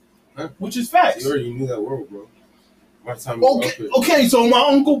facts. Huh? Which is facts. You already knew that world, bro. My time Okay, so my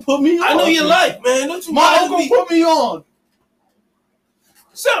uncle put me on. I know your life, man. Don't you My uncle put me on.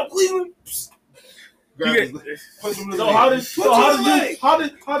 Shut up, Cleveland. How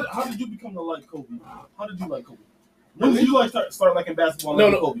did you become the like Kobe? How did you like Kobe? When did you start liking basketball?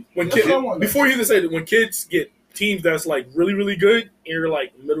 No. Kobe? Before you even say that, when kids get teams that's like really, really good, and you're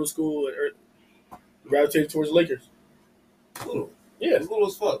like middle school or gravitate towards the Lakers. Little. Yeah. It's little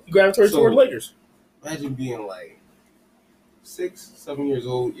as fuck. You gravitate towards Lakers. Imagine being like 6, 7 years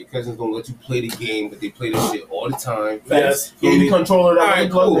old. Your cousin's gonna let you play the game, but they play this shit all the time. Yes. Game controller that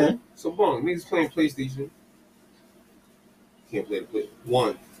Alright, plugged cool. in. So boom, niggas playing PlayStation. Can't play the play.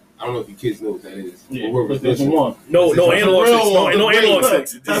 One. I don't know if you kids know what that is. Yeah, PlayStation 1. No analog sticks. No analog one.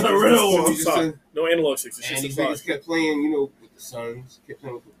 sticks. That's a real one. No analog sticks. It's And just these a niggas box. kept playing, with the Suns, kept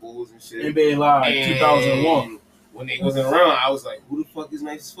playing with the Bulls and shit. NBA Live, And 2001. When they wasn't around, I was like, who the fuck is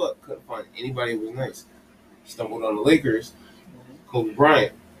nice as fuck? Couldn't find anybody who was nice. Stumbled on the Lakers, Kobe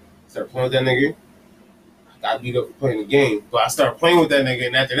Bryant. Started playing with that nigga. Got beat up for playing the game. But I started playing with that nigga,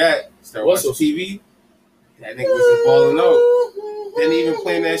 and after that, started watching TV. That nigga was balling out. Didn't even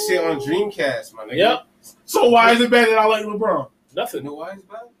playing that shit on Dreamcast, my nigga. Yep. So why is it bad that I like LeBron? You Nothing. know why it's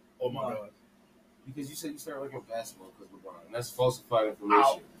bad? Oh my god. Because you said you started liking basketball because of LeBron. And that's falsified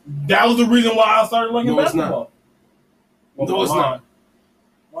information. That was the reason why I started liking No, it's basketball. No, it's not.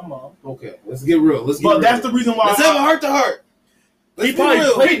 My mom. Okay, let's get real. But that's the reason why. Let's have a heart-to-heart. He Let's be probably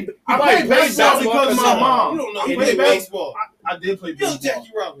real. played. I played baseball because of my mom. You don't know. I He played played baseball. I did play Yo, baseball.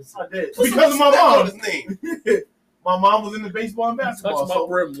 Jackie Robinson. I did. Put Because of some my respect on mom. his name. My mom was into baseball and basketball. Touch my So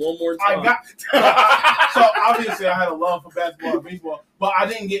brim one more I time. got. So obviously I had a love for basketball and baseball, but I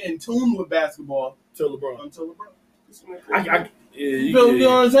didn't get in tune with basketball Till LeBron. until LeBron. You You know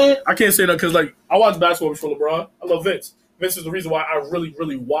what I'm saying? I can't say that because like I watch basketball before LeBron. I love Vince. Vince is the reason why I really,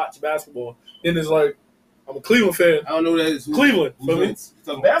 really watch basketball. Then it's like I'm a Cleveland fan. I don't know that is Cleveland. Who's Feel me? Vince? You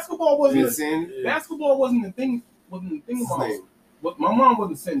talking about Basketball wasn't. Vince Sand? Yeah. Basketball wasn't the thing. Wasn't the thing What's his about. name? But my mom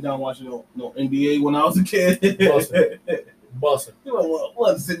wasn't sitting down watching no NBA when I was a kid. Bussin'. You know,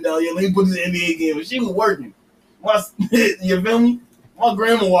 wasn't sitting down here. Let me put this NBA game. But she was working. You feel me? My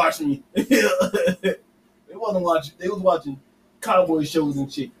grandma watched me. They wasn't watching. They was watching cowboy shows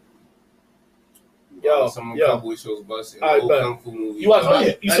and shit. Yo, some yo. cowboy shows busting. I Old bet. kung fu movie. You watch?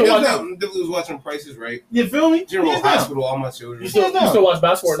 yeah. You still watch? Definitely was watching Prices Right. You feel me? General Yeah, Hospital. All my children. You still watch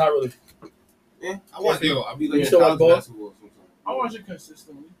basketball or not really? Yeah, I watch. Yo, I be You like still watch college ball? basketball sometimes. I watch it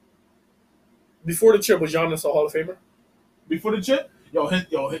consistently. Before the chip, was Giannis a Hall of Famer? Before the chip,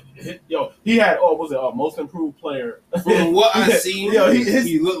 he had most improved player. From what I seen,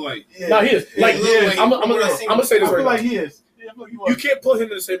 he looked like. Yeah. No, he is. Like, Yeah, I'm what I seen- gonna say I this feel right like now. he is. Yeah, I feel like he was. You can't put him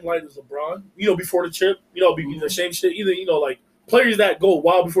in the same light as LeBron. Before the chip, be the same shit. Either like players that go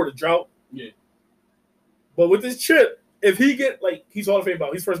wild before the drought. Yeah. But with this chip, if he get he's Hall of Fame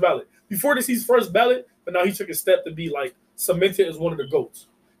ballot, he's first ballot. Before this, he's first ballot, but now he took a step to be like cemented as one of the GOATs.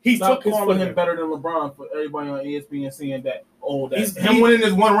 He Stop took his calling him foot. better than LeBron for everybody on ESPN saying that. Oh, that He's- him winning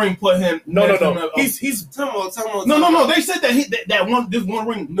this one ring put him. No. He's Tell me. no. They said that this one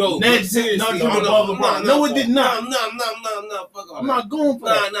ring. No, Ned seriously. knocked him above LeBron. No, it did not. No. Fuck all I'm that. not going for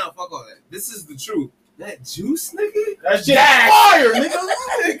that. Nah, fuck all that. This is the truth. That juice, nigga. That shit fire, nigga.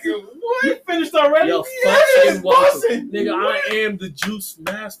 Nigga, what? You finished already? Yo, Yeah, fucking it's welcome. busting. Nigga, I am the juice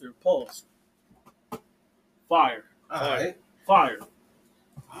master. Pause. Fire. Alright.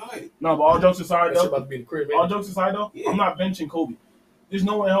 No, but all jokes aside, That shit though. about to be in the crib, All man. jokes aside, though, Yeah. I'm not benching Kobe. There's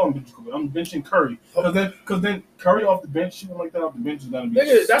no way in hell I'm benching Kobe. I'm benching Curry. Because then Curry off the bench, shooting like that off the bench is gonna be.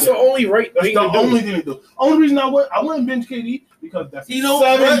 Nigga, that's sick. the only right That's thing the to do. only thing to do. Only reason I wouldn't bench KD because that's He don't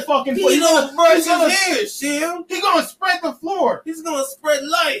 7 brush- fucking. He He's don't brush gonna- his hair, Shim. He gonna spread the floor. He's gonna spread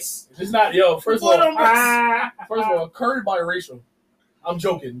lice. It's not, first of What all, I'm- first of all, Curry biracial. I'm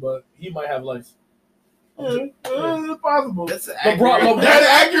joking, but he might have lice. It's possible. That's an LeBron- accurate, LeBron- that's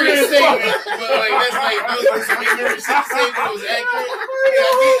an accurate statement. But that's that was some ignorant shit to say, but it was accurate. Yeah, I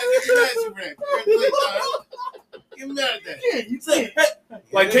get you mad at you, Brad. Get mad at that. Yeah, you say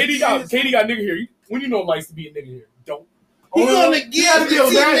Like KD got nigga here. When you know lice to be a nigga here, don't. He gonna He give gotta be a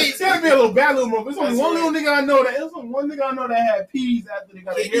the bad. teammates. He gotta be a little bad little motherfucker. There's only That's one right. little nigga I know that. There's only one nigga I know that had peas after they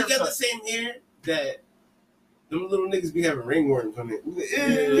got a KD got the haircut. same hair that Them little niggas be having ringworms on it.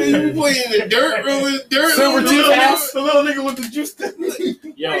 You playing in the dirt, bro. In the dirt. Silver little teeth nigga. ass, the little nigga with the juice.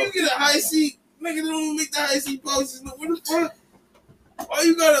 Yo, you get a high seat, nigga. They don't even make the high seat pouches. What the fuck? Why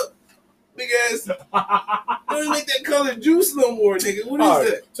you got a big ass? Don't even make that color juice no more, nigga. What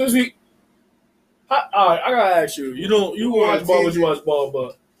is that? Since we, all right, I gotta ask you. You watch ball, but you watch ball,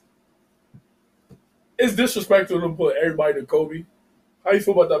 but it's disrespectful to put everybody to Kobe. How you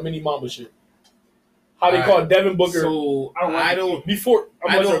feel about that mini mamba shit? How they call Devin Booker? So I don't. Before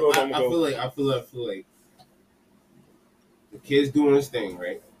I feel like the kid's doing his thing,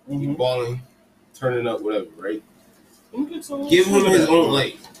 right? He's balling, turning up, whatever, right? Give him his own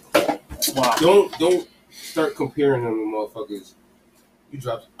like. Wow. Don't start comparing them to motherfuckers. You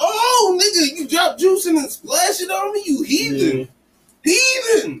dropped. Oh, nigga, you dropped juice and then splash it on me. You heathen,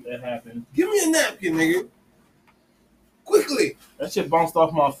 heathen. That happened. Give me a napkin, nigga. Quickly. That shit bounced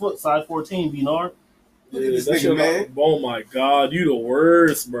off my foot. Size 14, Bernard. Look at this nigga, man. Oh my god, you the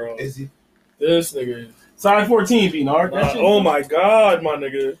worst, bro. Is he? This nigga. Size 14, Bernard. Oh my god, my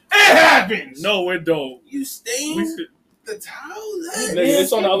nigga. It happens. No, it don't. You stained the towel? Nigga,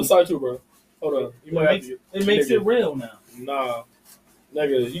 it's on the other side too, bro. Hold on. You might have to. It makes it real now. Nah,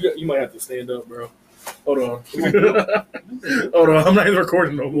 nigga, you might have to stand up, bro. Hold on. Hold on. I'm not even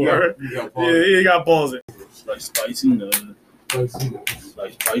recording no more. You got pause it. Like spicy nuts.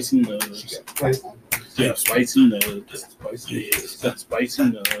 Like spicy nuts. Yeah, spicy nuts. Spicy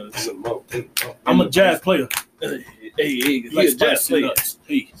nuts. I'm a jazz player. Hey, like a jazz player.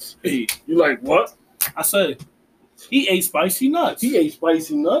 Hey. You like what? I said, he ate spicy nuts. He ate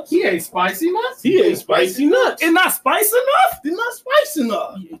spicy nuts. He ate spicy nuts. He ate spicy nuts. It's not spicy enough. It's not spicy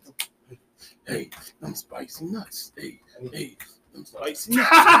enough. Hey, them spicy nuts. Hey, them spicy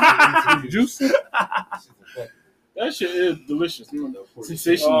nuts. Juice. That shit is delicious.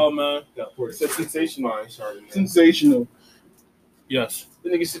 Sensational. Oh, man. It's sensational. Sensational. Yes. The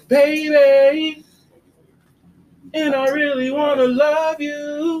nigga said, baby, and I really want to love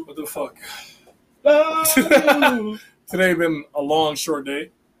you. What the fuck? Love you. Today been a long, short day.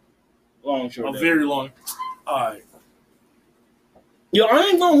 Very long. All right. Yo, I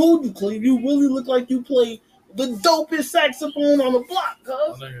ain't gonna hold you, Cleve. You really look like you play the dopest saxophone on the block,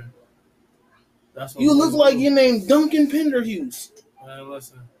 cuz. You look like your name Duncan Penderhughes. Man,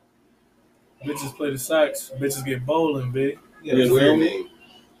 listen. Bitches play the sax. Bitches get bowling, bitch. You got a weird name.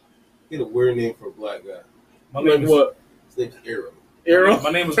 You got a weird name for a black guy. My name is what? His name's Arrow. Arrow?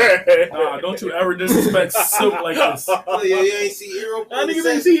 My name is... Nah, don't you ever disrespect Silk like this. Oh, yeah, you ain't see Arrow? I niggas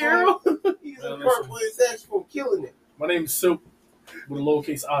ain't see Arrow? He's a part playing saxophone, killing it. My name is Silk with a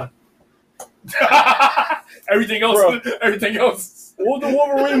lowercase I. Everything else. What was the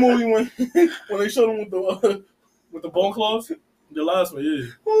Wolverine movie when they showed him with the bone claws? The last one, yeah.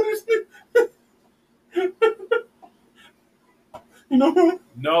 You know him?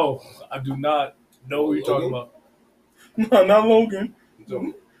 No, I do not know what you're talking about. No, not Logan.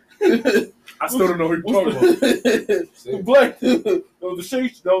 I still don't know who you're talking about. The black dude. That was the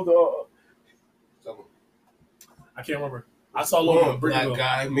shake. That was the. I can't remember. I saw Logan. Black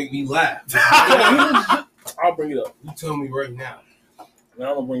guy make me laugh. I'll bring it up. You tell me right now.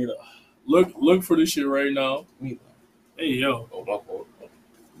 Now I'm gonna bring it up. Look for this shit right now. Hey yo. Oh, my fault.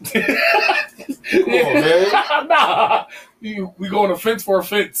 Come on, man. Nah. We going offense for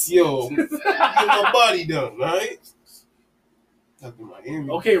offense. Yo, get my body done, right? Talking about Miami.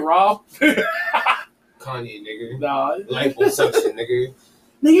 Okay, Rob. Kanye, nigga. Nah. Liposuction, nigga.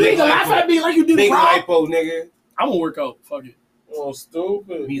 Nigga, you ain't gonna laugh at me like you did Big Rob. lipo, nigga. I'm gonna work out. Fuck it. Oh,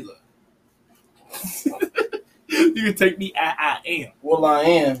 stupid. Mila. You can take me as I am. Well, I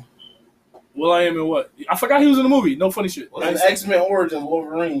am. Well, I am in what? I forgot he was in the movie. No funny shit. And X-Men Origins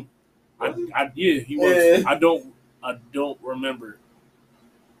Wolverine. Yeah, he was. Yeah. I don't remember.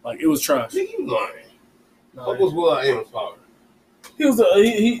 Like, it was trash. Nigga, you lying. What was Will I Am's power? He was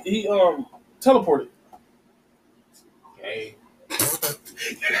he teleported. Okay.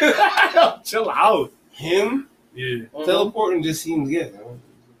 Chill out. Him? Yeah. Teleporting just seems good. Huh?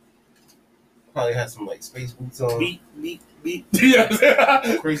 Probably had some like space boots on. Beat.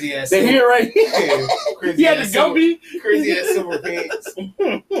 Yeah. Crazy ass. They here right here. Yeah, crazy He had ass the Gumby. Crazy ass silver pants.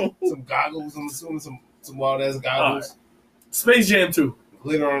 Some goggles. I'm assuming some wild ass goggles. Right. Space Jam 2.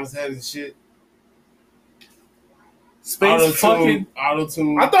 Glitter on his head and shit. Space fucking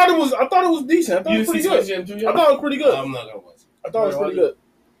auto-tune. I thought it was decent. I thought it was pretty good. Jam 2, I thought it was pretty good. I'm not gonna watch it. I thought it was pretty good.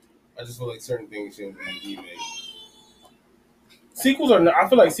 I just feel like certain things shouldn't be remade. I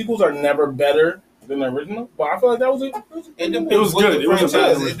feel like sequels are never better than the original, but I feel like that was it. It was good. It was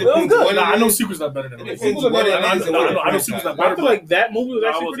good. Nah, I know sequels not better than the Depends original. what it is. I know sequels not better. I feel like that movie was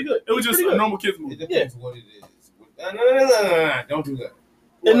actually pretty good. It was just a normal kids movie. It depends what it is. No. Don't do that.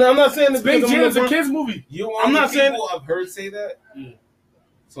 And I'm not saying the Space Jam's a kids movie. I'm not saying I've heard say that. Yeah.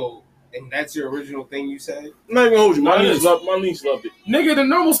 So, and that's your original thing you said. I'm not even gonna hold you. My Nah, niece loved it. Nigga, the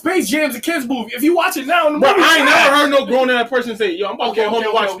normal Space Jam's a kids movie. If you watch it now in the Bro, movie, I ain't never heard no grown ass person say, "Yo, I'm about to go home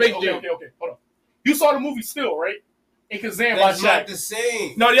and watch Space Jam." Okay. Hold on. You saw the movie Still, right? In Kazam by That's not Shaq. the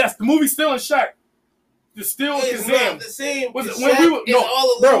same. No, yes, the movie Still and Shaq. The Still and It's Kazam. not the same. Was it Shaq when we were is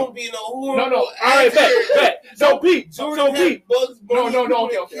all alone being a horrible No. All right, bet. So Pete, Jordan had Bugs Bunny. No.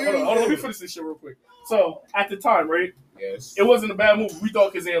 Okay. Hold on. Let me finish this shit real quick. So at the time, right? Yes. It wasn't a bad movie. We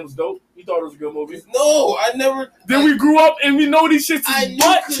thought Kazam was dope. We thought it was a good movie. No, I never. Then we grew up and we know these shits I is knew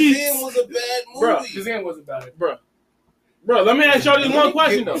butt Kazam cheeks. was a bad movie. Bro, Kazam wasn't bad. bro. Let me ask y'all this one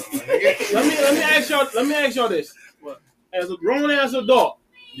question though. Let me ask y'all this. What? As a grown ass adult,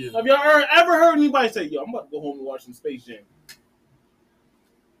 have y'all ever heard anybody say, "Yo, I'm about to go home and watch some Space Jam"?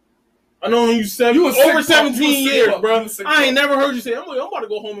 I know you said You was over sick, 17 bro. years, bro. Sick, I ain't never heard you say, "I'm about to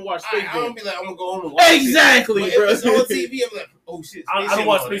go home and watch Space I Jam." don't be like, I'm gonna go home and watch Exactly, it. bro. If it's on TV, I'm like, oh shit. I don't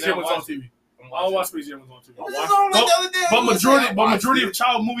watch Space Jam was on TV. I don't watch Space Jam was on TV. But majority of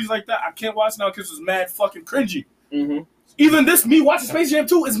child movies like that, I can't watch now because it's mad fucking cringy. Mm-hmm. Even this, me watching Space Jam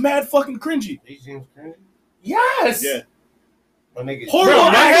 2 is mad fucking cringy. Space Jam's cringy? Yes. Yeah. My nigga. Horrible Bro,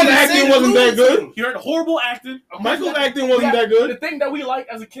 Michael's acting. acting wasn't that good. You heard horrible acting. Michael's acting wasn't that good. The thing that we like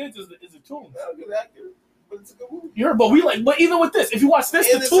as a kids is the tunes. Not a good actor, but it's a good movie. You heard, but even with this, if you watch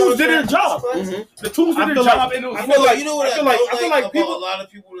this, And the tunes did their soundtrack job. is classic. The tunes did I their feel job, like- and it was. I feel like- you know what I feel like about people- a lot of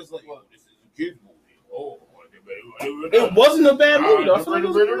people is like, yo, this is a kid's movie. Oh, It wasn't a bad movie though. I feel like it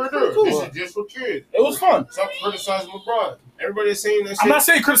was pretty cool. This is just for kids. It was fun. Stop criticizing LeBron. Everybody's saying that shit. I'm not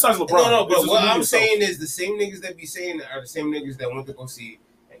saying criticize LeBron. No, This but is what a movie I'm itself. saying is the same niggas that be saying that are the same niggas that went to go see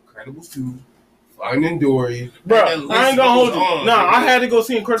Incredibles 2, Finding Dory. Bro, That I ain't list gonna hold goes you. on, Nah, nigga. I had to go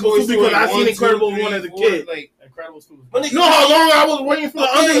see Incredibles 2 because I seen Incredibles 1 as a kid. Like, Incredibles 2. my nigga, You know how long I was waiting for the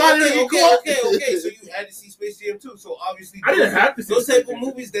underliner to get caught? Okay. So you had to see Space Jam 2. So obviously, I didn't have to see those Space type Jam of 2.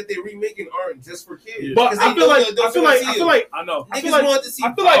 movies that they're remaking aren't just for kids. Yeah. But Because I they feel know like the adults wanna see it. I know. I Niggas feel like- want to see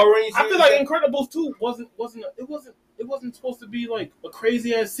I feel like Power Rangers. I feel like Incredibles 2 wasn't supposed to be like a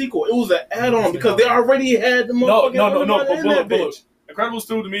crazy ass sequel. It was an add on because they already had the motherfucking No. underliner in that But bitch. Incredibles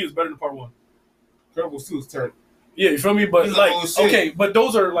 2 to me is better than Part 1. Incredibles 2 is turned. Yeah, you feel me? But He's like, like, oh, shit. okay, but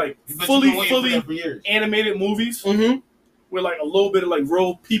those are like But you've been waiting for fully that for years. animated movies Mm-hmm. with like a little bit of like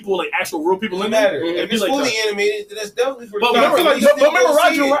real people, like actual real people in Doesn't there. matter. It'd If be it's like fully that. animated, then that's definitely for But kids. remember, At like, least but they remember go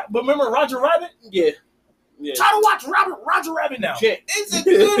see it. Remember Roger Rabbit? Yeah. Yeah. Try to watch Roger Rabbit now. Shit. It's a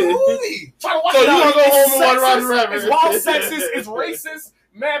good movie. Try to watch So it you now. wanna go It's home and watch sexist, Roger Rabbit? It's wild sexist. It's racist.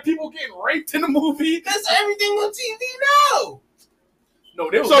 Mad people getting raped in the movie. That's everything on TV now. No,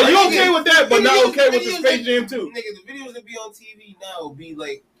 they was So you Nigga, okay with that, but not okay with the videos Space Jam 2? Nigga, the videos that be on TV now be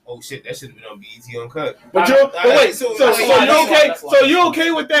like, oh shit, that should have been on BET Uncut. But I- you but wait, so that's you why- okay? that's why. So you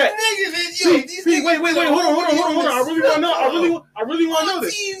okay with that? Nigga, then, See, yo, these niggas wait, hold on. I really want to know. I really want to know on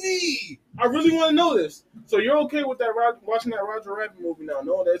this. TV. I really want to know this. So you're okay with that watching that Roger Rabbit movie now?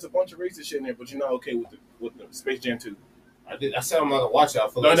 Knowing there's a bunch of racist shit in there, but you're not okay with the Space Jam 2. I said I'm not gonna watch it. I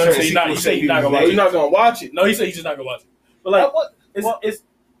feel No, like no, certain so you're not- sequels you say should you're not be gonna Oh, watch you're not gonna watch it. No, he said he's just not gonna watch it. But like, it's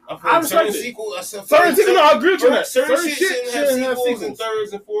I feel I like respect certain it. sequels. I said Certain sequels, no, I agree with you on that. Certain Certain shit shit shouldn't shouldn't have have sequels sequels. and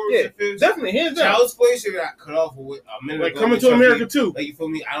thirds and fourths Yeah, and fifths. definitely, hands down. Child's Play should have got cut off with a minute Like ago. Coming to Chucky. America 2. Like, you feel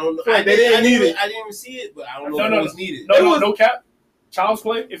me? I don't know. Like, they didn't need it. I didn't even see it, but I don't know No, if no, it was needed. no cap. Child's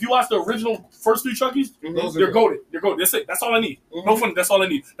Play. If you watch the original first 3 Chuckies, Those they're are goated. They're goated. That's it. That's all I need. No fun. That's all I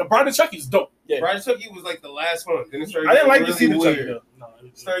need. The Bride of Chucky's dope. Yeah. Bride of Chucky was like the last one. Then it started I didn't like to getting see the really Chucky weird. though.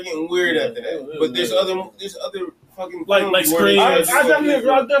 It started getting weird after that. But there's other fucking Like films where Scream. they I just fucking-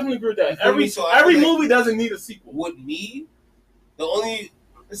 definitely agree with that. You feel me? So I Every feel like- movie doesn't need a sequel. Would me, the only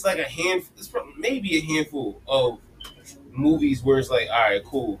it's like a handful. It's probably maybe a handful of movies where it's like, all right,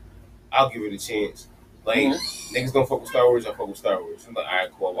 cool, I'll give it a chance. Like niggas don't fuck with Star Wars, I fuck with Star Wars. I'm like, all right,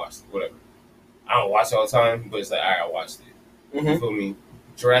 cool, I watched it, whatever. I don't watch it all the time, but it's like, all right, I watched it. You feel me?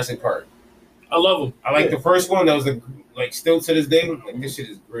 Jurassic Park. I love them. I like the first one. That was like still to this day. Like this shit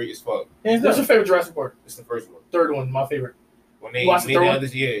is great as fuck. What's your favorite Jurassic Park? It's the first one. Third one, my favorite. When they You watched the made third the one?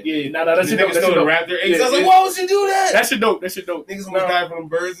 others, yeah. Yeah, that shit They dope. was That still shit the dope. raptor eggs. I was Yeah, like, why would you do that? That shit dope. That shit dope. Niggas No. almost died from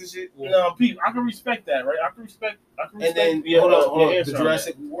birds and shit. No, Pete, I can respect that, right? I can respect. And then yeah, hold on, yeah, the answer on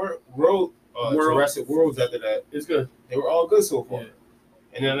Jurassic World, Jurassic Worlds after that, It's good. they were all good so far. Yeah.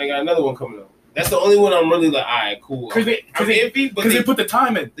 And then they got another one coming up. That's the only one I'm really like, all right, cool. Because they iffy, but they put the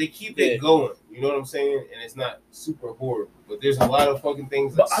time in. they keep Yeah. it going. You know what I'm saying? And it's not super horrible. But there's a lot of fucking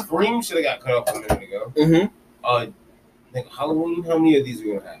things. But Like I- Scream should have got cut off a minute ago. Mm-hmm. Nigga, Halloween, how many of these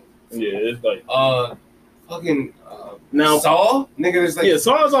we gonna have? Yeah, it's like Fucking now. Saw? Nigga, there's like Yeah,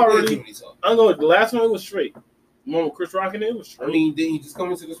 Saw's way too already. many Saw. I'm going. The last one was straight. Remember Chris Rock in it? It was straight. I mean, didn't he just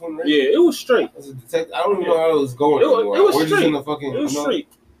come into this one, right? Yeah, it was straight. As a detective, I don't even know how it was going. It was We're just straight. in the fucking. It was straight.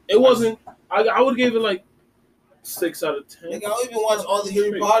 It wasn't. I would give it like 6 out of 10. Like, I don't even watch all the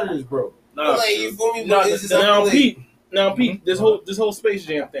Harry Potters, bro. Nah, Like, you feel me? Nah, But it's just Now, like, Pete. This whole Space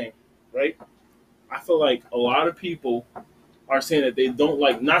Jam thing, right? I feel like a lot of people are saying that they don't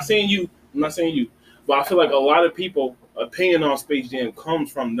like. I'm not saying you, but I feel like a lot of people opinion on Space Jam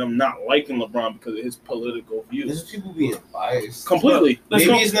comes from them not liking LeBron because of his political views. there's people being biased. Completely. Let's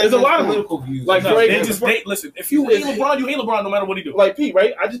Maybe go- it's not there's a just lot of political views. Like, No, Drake- they just listen. If you hate LeBron, you hate LeBron no matter what he do. Like Pete,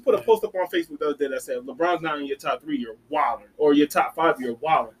 right? I just put a post up on Facebook the other day that said, LeBron's not in your top 3, you're wilding. Or your top 5, you're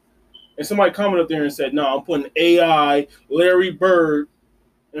wilding. And somebody commented up there and said, no, I'm putting AI, Larry Bird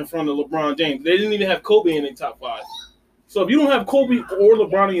in front of LeBron James. They didn't even have Kobe in their top 5. So if you don't have Kobe or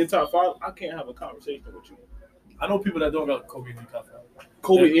LeBron in your top 5, I can't have a conversation with you. I know people that don't got Kobe in the top 5.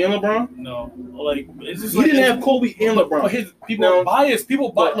 Kobe and LeBron? No, like it's just He like, didn't have Kobe and But LeBron. his people Now- biased. People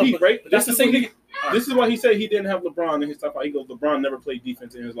But biased. Pete, right? That's the same thing. This is why he said he didn't have LeBron in his top 5. He goes, LeBron never played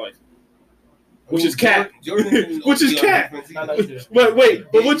defense in his life. Which is cat. Jordan didn't Which is OD on cat. defense Not either. that shit. But wait,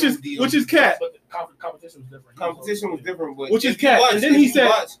 but He which is cat? But the competition was different. Competition was different, but Which is if you cat. watch- And then if he you said-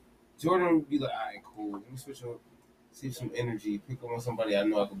 watch, Jordan would be like, all right, cool. Let me switch up, save some energy, pick up on somebody I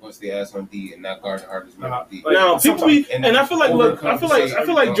know I can bust their ass on D and not guard the hardest man on D. Like, Now people be, and and I feel like look, I feel like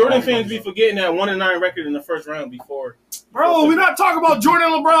overcompensate. Jordan fans be forgetting that 1-9 record in the first round before. Bro, we're not talking about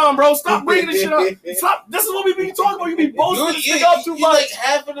Jordan and LeBron, bro. Stop bringing this shit up. Stop. This is what we be talking about. You be boasting this thing up too You're like much.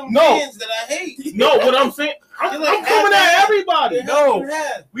 half of them No. fans that I hate. No, what I'm saying, I'm You're like coming half- at everybody. You're No. half and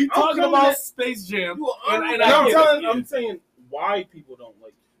half. We talking coming about at- Space Jam. You are And No, I I'm get telling, it, I'm yeah. saying why people don't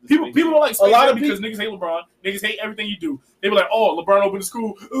like the People Space don't Jam. like Space lot Jam of because niggas hate LeBron. Niggas hate everything you do. They be like, oh, LeBron opened the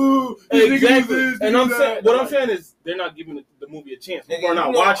school. Ooh, these niggas Exactly. do this, And do I'm that. saying, what I'm saying is they're not giving the movie a chance. People are Nigga, not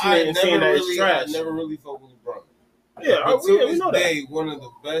you know, watching I it and saying never that really- it's trash. I never really fuck with LeBron. Yeah, But to we this know that. day, one of the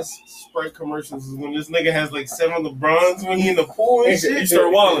best Sprite commercials is when this nigga has like 7 LeBrons when he in the pool and shit. He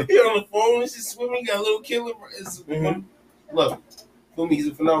start wilding. He on the phone and shit swimming, got a little killer. It's love it. Feel me? He's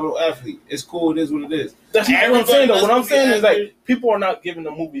a phenomenal athlete. It's cool. It is what it is. That's what I'm Everybody- saying though. that's What I'm what saying we is like act- people are not giving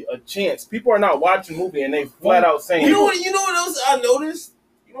the movie a chance. People are not watching the movie and they flat out saying, You know what? You know what else I noticed?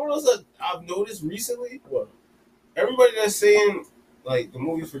 You know what else I've noticed recently? What? Everybody that's saying like the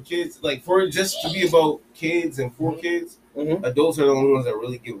movie for kids, like for it just to be about kids and for kids, Mhm. adults are the only ones that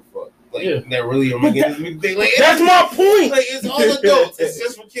really give a fuck. Like Yeah. that really are making this movie big. Like That's my point. Like it's all adults. It's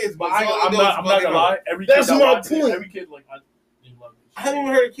just for kids. But But it's all I'm adults not gonna fucking lie. up. Every That's kid that my watches it, point. every kid like they love it. I haven't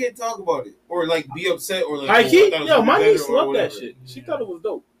even heard a kid talk about it or like be upset or like. High oh, key, I thought it was yo, gonna my be niece better or loved that whatever. shit. She thought it was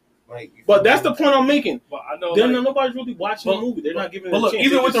dope. Like, you But feel that's me? the point I'm making. But I know. Then like, nobody's really watching but- the movie. They're not giving it but a look, chance.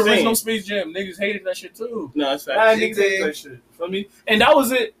 even They're with the just original saying. Space Jam, niggas hated that shit too. No, it's Nah, fact. niggas did. hated that shit. Feel me? And that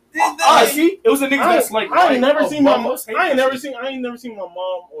was it. I See, it was the niggas that's like. I ain't never seen my mom. most hate I ain't that never shit. seen. I ain't never seen my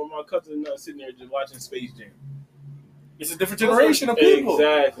mom or my cousin sitting there just watching Space Jam. It's a different generation of people.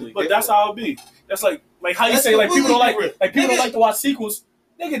 Exactly. But that's how it be. That's like how you That's say like people don't like completely people don't different. like to watch sequels.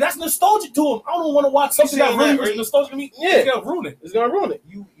 Nigga, that's nostalgic to them. I don't want to watch something that saying really that, was right? nostalgic to me. Yeah. It's gonna ruin it. It's gonna ruin it.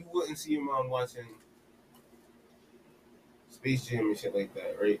 You wouldn't see your mom watching Space Jam and shit like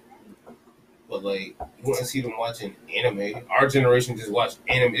that, right? But like you wouldn't see them watching anime. Our generation just watch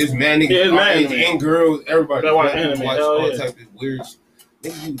anime. It's mad niggas, Yeah, it's our mad age anime. and girls, everybody. They watch Mad niggas anime, watch hell all yeah. types of weird shit.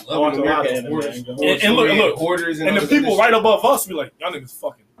 Niggas you I watch love a lot of American anime. hoarders, And And look, look. hoarders and And the all people this right shit. above us be like, y'all niggas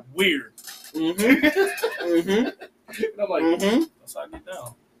fucking weird. Mm-hmm. And I'm like, Mm-hmm. that's how I get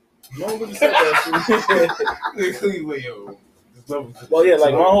down. No one really said that shit. Niggas like, yo, this level- Well, yeah,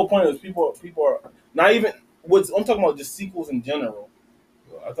 like my whole point is people are not even. I'm talking about just sequels in general.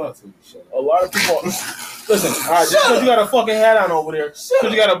 Yo, I thought so. Shut up. A lot of people. Listen, all right, just because you got a fucking hat on over there, Shut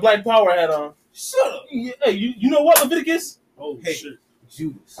because you got a Black Power hat on. Shut up. Hey, you know what, Leviticus? Oh Hey. shit.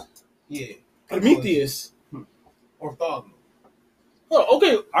 Judas. Yeah. Prometheus. Orthogonal. Oh,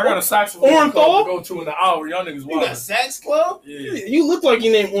 okay. I got a saxophone Orenthal? club to go to in the hour. Y'all niggas You wild. got Sax Club? Yeah. You look like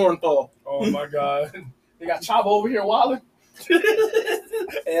you named Orenthal. Oh my god. They got Chavo over here wilding.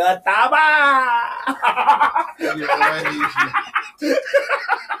 El Taba.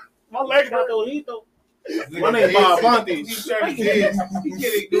 My leg hurt. My name Bob Fonte. He's trying to dance. He can't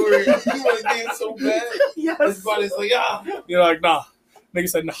ignore it. He want to dance so bad. His Yes. body's like, ah. You're like, nah. Nigga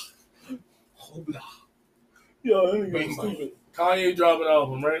said nah. Yo, that nigga Bang, is stupid. Kanye dropping an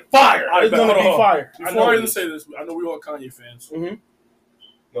album, right? Fire. All right, It's gonna hold be on. fire. Before I even say this, I know we all Kanye fans.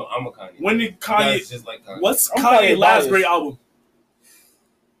 No, I'm a Kanye. When did That's Kanye? just like Kanye. What's I'm Kanye Kanye last biased. great album?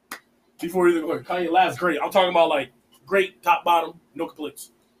 Before you go, Kanye last great. I'm talking about like great, top, bottom, no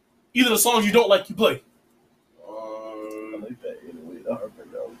complaints. Either the songs you don't like, you play.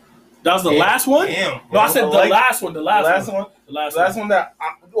 That was the last one? Damn. No, I said the Like- last one. The last one. The The last one that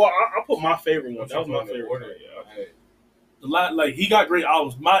I put my favorite one. That was my favorite. Order. One. Yeah. The like he got great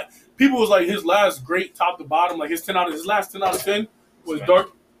albums. My people was like his last great top to bottom, like his last 10 out of 10 was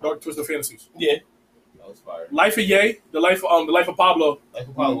Dark Twisted Fantasies. Yeah. That was fire. Life of Ye, the life of Pablo. Life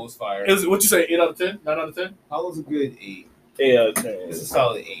of Pablo was fire. Is what you say? 8 out of 10, 9 out of 10. Pablo's a good 8. Yeah. It's a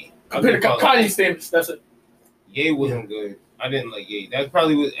solid 8. Compared to Kanye standards, that's it. Ye wasn't good. I didn't like Ye. That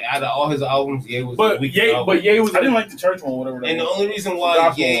probably was out of all his albums. Ye was the But weakest Ye, album. but Ye was. I didn't like the church one, whatever. That And the was. only reason why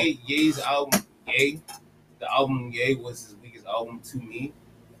Gospel Ye's album, the album Ye was his weakest album to me,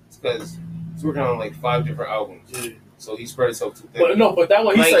 is because he's working on like 5 different albums. Yeah. So he spread himself too thin. But no, but that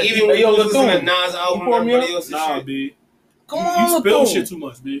one he like said. even when yo, he was listening to Lathum. Nas album You and pour me everybody up? else's Nah, shit, B. Come You on, spill Lathum. shit too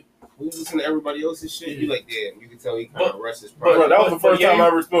much, B. when he was listening to everybody else's shit, you like, damn, you can tell he kind But- of rushed his Bro, project. that was the first time I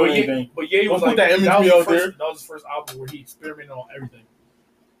ever spilled But Ye, anything. but Ye Don't was put like that imagery was out his first, there. That was his first album where he experimented on everything.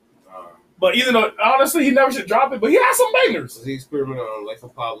 Uh, But even though honestly he never should drop it, but he had some bangers. so he experimented on Life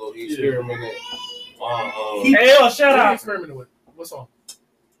of Pablo. He experimented on He- Hey, yo, What shout he out. experimented with? What song?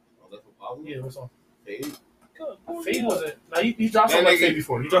 Life of Pablo. Yeah, what song? Fade. Fade wasn't. Nah, he dropped That something like nigga- Fade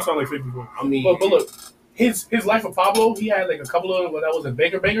before. He dropped something like Fade before. I mean, But look, his Life of Pablo, he had like a couple of that wasn't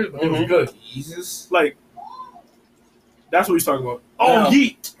bangers, but it was Mhm. good. Jesus. Like that's what he's talking about. Oh,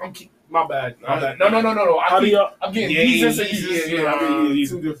 Yeah. Yeet. My bad. Nah, No. How do y'all? I'm getting Yeah, Yeezus and Yeezus, yeah. I'm getting Yeezus.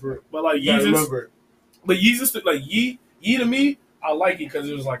 two different. But like You gotta Yeezus, remember, but Yeezus, like Yee to me, I like it because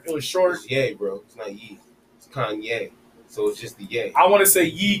it was short. it's Ye, bro. It's not Ye. It's Kanye. So it's just the Ye. I want to say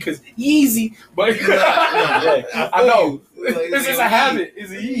Yee because Yeezy, but Yeah. I know Like, it's just a habit.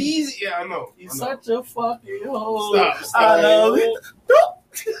 It's a Yee. Easy. Yeah, I know. He's I know. such a fucking hoe. Stop. I love it.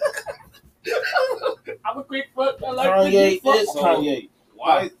 I'm a quick fuck. I like Kanye quick is fuck. Kanye.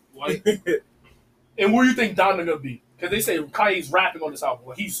 Why? And where do you think Donda gonna be? Because they say Kanye's rapping on this album.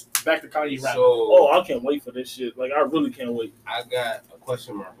 Well, he's back to Kanye rapping. So Oh, I can't wait for this shit. Like, I really can't wait. I got a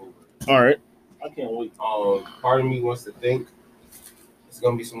question mark over it. All right. I can't wait. Part of me wants to think it's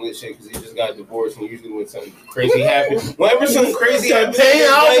gonna be some lit shit because he just got divorced, and usually when something crazy happens, whenever something crazy happens, in his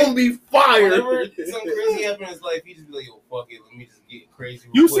life, be fire. whenever something crazy happens in his life, he just be like, "Yo, fuck it, let me just get crazy."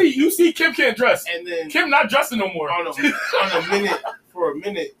 real you quick." see, Kim can't dress. and then Kim not dressing no more on a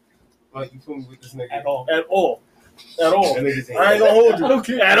minute, like you feel me with this nigga at all. At all. At all. That nigga's I ain't gonna hold you.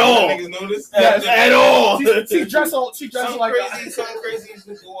 Okay. At all. Niggas notice At all. She dressed Something like crazy used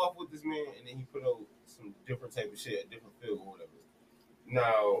to go off with this man, and then he put out some different type of shit, different feel or whatever.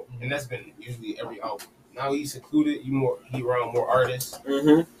 Now, and that's been usually every album. Now he's secluded. He around more artists.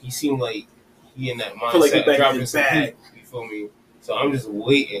 Mm-hmm. He seemed like he in that Feel like he mindset back of in dropping his some bag. heat. You feel me? So I'm just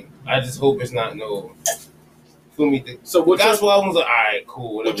waiting. I just hope it's not no. Feel me? The So what gospel album's like, all right,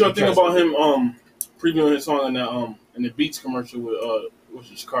 cool. What whatever. y'all think about him previewing his song in that in the Beats commercial with what's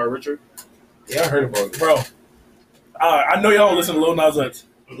it, Shakar Richard? Yeah, I heard about it. bro. I know y'all don't listen to Lil Nas X.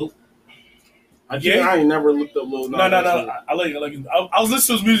 I ain't never looked up Lil Nas. No. I like it. I was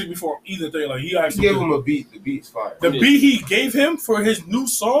listening to his music before either thing. Like he He actually gave him a beat. The beat's fire. the beat he gave him for his new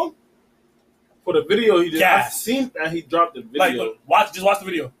song. For the video he did. Gas. I've seen that he dropped the Like video. watch the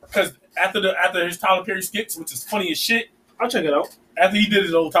video because after his Tyler Perry skits, which is funny as shit. I'll check it out. After he did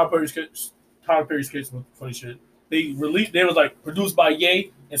his old Tyler Perry skits with funny shit. They was like produced by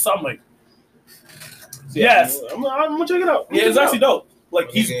Ye and something like. Yes. I'm gonna check it out. Yeah, it's actually dope. Like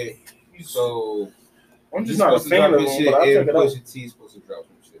he's So I'm just not a fan of him, but I'll check it out. Pusha T's supposed to drop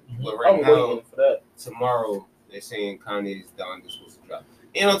some shit. But right I'm now, waiting for that. tomorrow they're saying Kanye's Donda is supposed to drop.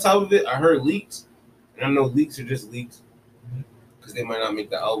 And on top of it, I heard leaks, and I know leaks are just leaks because they might not make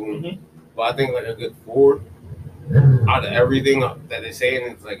the album. Mhm. But I think like a good 4 out of everything that they're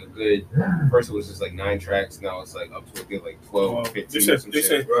saying is like a good. First it was just like 9 tracks. Now it's like up to a good like 12, 15 or some they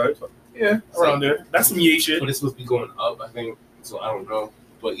shit. said yeah around there. That's some Ye shit. But it's supposed to be going up, I think. So I don't know.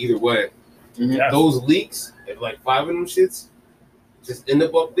 But either way, Yeah. those leaks, if like 5 of them shits just end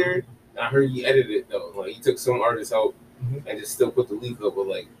up there. I heard he edited it though. Like he took some artists out and just still put the leak up with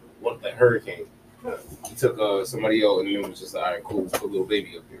like Hurricane. He took somebody out and then was just like, all right, cool, let's put Lil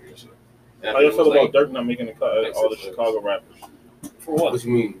Baby up here and shit. And How you it feel was about like, Dirk not making the cut? All the Excellent. Chicago rappers. For what? what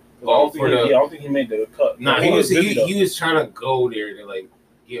you mean? I don't think he made the cut. Nah, he he was trying to go there to like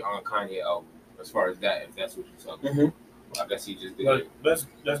get on Kanye album as far as that, if that's what you're talking about. I guess he just did Like it. that's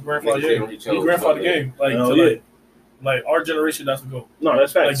grandfather Niggas didn't game. reach He out. grandfather game. Like Hell to, yeah. like our generation, that's the goal. No,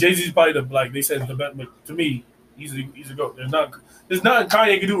 that's Like facts. Jay Z's probably the like they said the best, but to me, he's a goat. There's nothing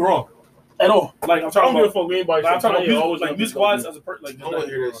Kanye can do wrong At all. Like I'm I don't talking give a about. fuck what anybody Like, I'm says. talking Kanye about always music, like gonna be music dope. wise as a person. Like I want to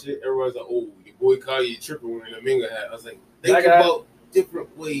hear that shit. Everyone's like, oh, your boy Kanye tripping wearing a Minga hat. I was like, That think guy- about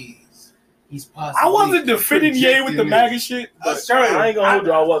different ways. he's possibly. I wasn't defending Ye with the projecting MAGA this. shit. I was trying. I ain't gonna hold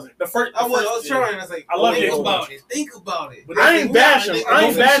you. I wasn't. The first, I was trying. I was like, I love think Ye. about it. Think about it. But I ain't bash him. I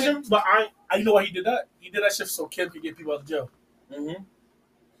ain't bash him, but You know why he did that? He did that shit so Kim could get people out of jail. Mm-hmm.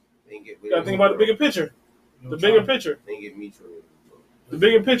 They get Gotta think about the bigger picture. The bigger picture. They get me true. The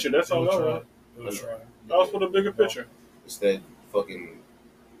bigger picture. That's all I know. That's right. That was for the bigger picture. Instead, fucking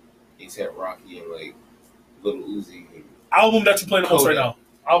ASAP Rocky and like Little Uzi. And Album that you playing the most right now.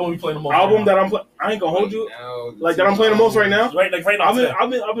 Album you playing the most. Album that I'm playing. I ain't gonna hold you. now, Like that I'm playing the most right now. Right, like right now. I've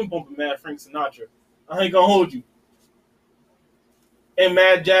been bumping mad Frank Sinatra. I ain't gonna hold you. And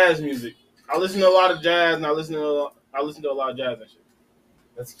mad jazz music. I listen to a lot of jazz, and I listen to a lot of jazz and shit.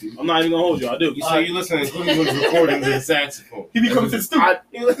 That's cute. I'm not even gonna hold you. I do. So you listen to Cleveland's recordings and saxophone. He be coming to the studio.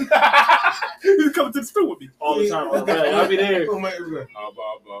 He be coming to the studio with me all the time. I'll be there.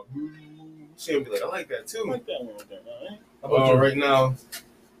 She'll be like, I like that too. I like that one. Man. Right now,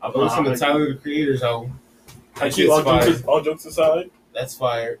 I've been listening to Tyler the Creator's album. That shit's All jokes aside, that's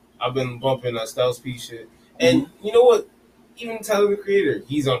fire. I've been bumping Styles P shit. And you know what? Even Tyler the Creator,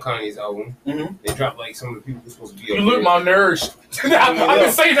 he's on Kanye's album. Mm-hmm. They dropped like some of the people who's supposed to be You on look malnourished. I've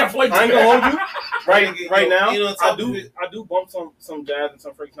been saying that for like I ain't gonna hold you. Right now, you know, I do bump some jazz and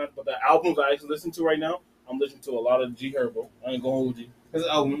some Frank Sinatra, but the albums I actually listen to right now, I'm listening to a lot of G Herbo. I ain't gonna hold you. His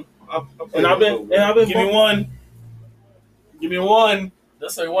album. I've been Give me one. Give me one.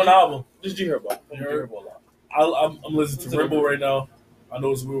 That's like one album. Just G Herbo. G Herbo a lot. I'm listening to Rimbo right now. I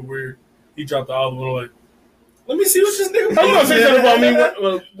know it's real weird. He dropped the album. I'm like, let me see what this nigga. I'm gonna say something about me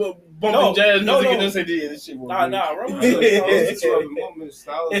bumping jazz music and then say, yeah, this shit. Nah. Rimbo.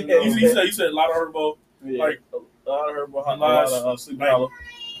 You said a lot of Herbo. Yeah. Like a lot of Herbo. A lot of Sleepy Hollow.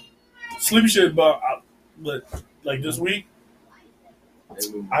 Sleepy shit, but like this week,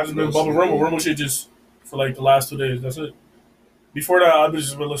 I've just been bumping Rimbo. Rimbo shit just for like the last 2 days. That's it. Before that, I've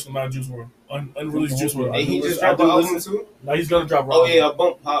just been listening to my Juice WRLD. Unreleased Juice WRLD. And he just dropped the album too? Now he's gonna drop. Oh yeah, I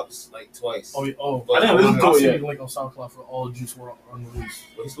bumped Pops like twice. Oh yeah. Oh, I didn't listen to it yet. yet. Link on SoundCloud for all Juice WRLD unreleased.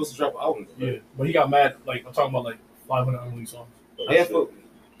 But he's supposed to drop an album. Yeah, but he got mad. Like I'm talking about like 500 unreleased songs. Yeah,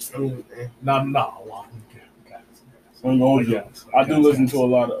 Nah. I do listen to a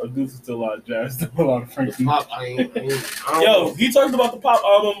lot of jazz, a lot of Frank Pop. Yo, he talked about the Pop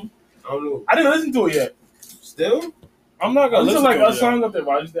album. I don't know. I didn't listen to it yet. Still? I'm not gonna listen like to a song up there,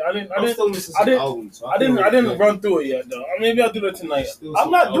 but I didn't run through it yet though. Maybe I'll do that tonight. I'm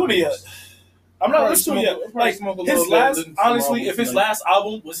not doing it yet. I'm not listening to it yet. Like his last, honestly, if his last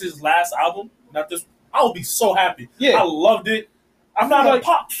album was his last album, not this, I would be so happy. Yeah, I loved it. I'm not a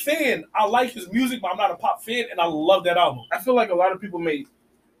Pop fan. I like his music, but I'm not a Pop fan, and I love that album. I feel like a lot of people made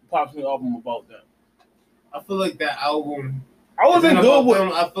Pop's new album about that. I feel like that album. I wasn't good with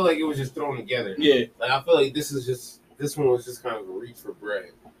them. I feel like it was just thrown together. Yeah, like I feel like this one was just kind of a reach for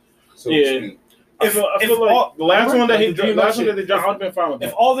bread. So yeah. I feel like the last one that they dropped, I would have been fine with that.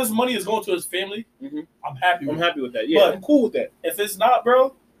 If all this money is going to his family, I'm happy. I'm happy with that. Yeah, but I'm cool with that. If it's not,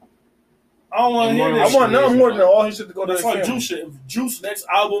 bro, I don't want to hear this. I want nothing more than all his shit to go to his family. Juice shit. If Juice next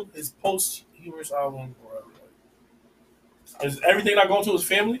album, his posthumous album, or is everything not going to his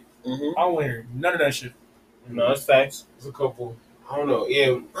family? I don't want to hear none of that shit. No, that's facts. There's a couple. I don't know.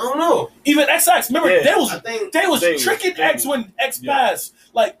 Yeah, I don't know. Even XX, remember they was tricking X when X passed.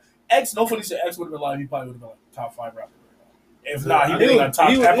 Like X, no funny shit. X would have been alive. He probably would have been like top 5 rapper. If not, he would have been like top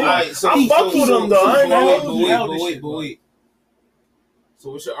 10. I'm fucked with him though. I ain't But wait.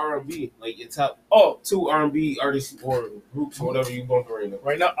 So what's your R&B? Like your top 2 R&B artists or groups or whatever you bumping right now?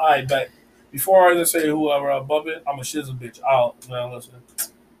 Right now, I bet. Before I even say whoever I bump it, I'm a SZA bitch. Listen.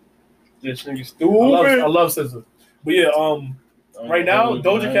 This nigga stupid. I love SZA. But yeah, right now,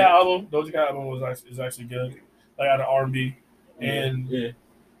 Doja Cat album is actually good. Like out of R&B. And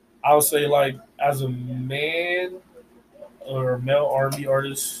I would say like as a man or male R&B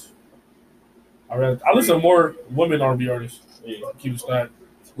artist, I listen to more women R&B artists. Yeah, keep it stacked.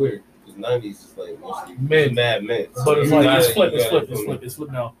 It's weird because 90s is like mostly men, mad men. But it's like it's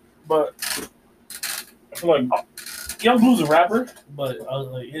flipped now. But I feel like Young Blue's a rapper, but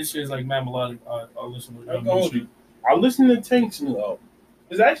like his shit is like mad melodic. I listen to Young Blue. I listen to Tank's new album.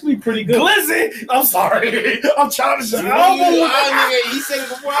 It's actually pretty good. Glizzy! I'm sorry. I'm trying to shut He said it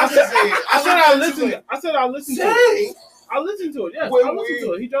before I said it. I said I listened to it. I listened to it, yes. I listened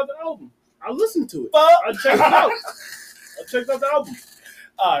to it. He dropped the album. I listened to it. I checked it out. I checked out the album.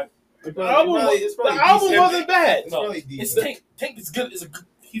 The album wasn't bad. It's Tank. Tank is good.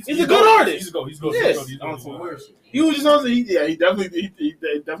 He's a good artist. He's good. Yes. He was just on. He definitely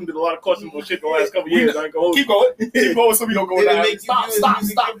did a lot of questionable shit the last couple years. Keep going, so we don't go down. Stop.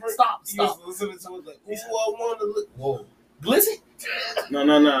 Listening to it like, I want to look. Whoa. Glizzy? No.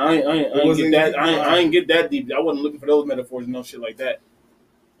 I ain't wasn't get that. deep. I ain't get that deep. I wasn't looking for those metaphors and no shit like that.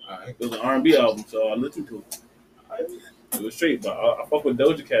 Alright. It was an R&B album, so I listened to it. It was straight, but I fuck with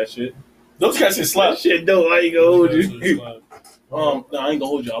Doja Cat shit. Those guys shit slap. That shit dope. I ain't gonna hold you. Slap. No, I ain't gonna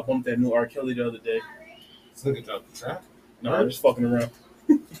hold you. I bumped that new R. Kelly the other day. This nigga dropped the track. No, I'm just fucking around.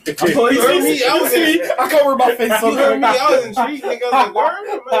 You heard me? I covered my face. You heard me? I was intrigued. Nigga, I was like,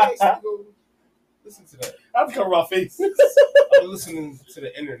 word? Man, I should go listen to that. I have to cover my face. I'm listening to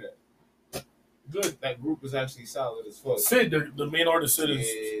the internet. Good. That group is actually solid as fuck. Sid, the main artist, Sid is.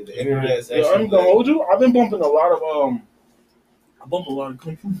 Yeah, the internet is Yeah, actually. I'm gonna hold you. I've been bumping a lot of I bump a lot of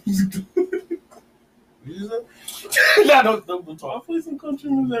country music. Nah, don't talk. I play some country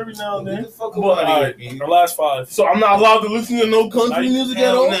music every now and Get then. the fuck Well, out all of right, here, B. our last 5. So I'm not allowed to listen to no country music at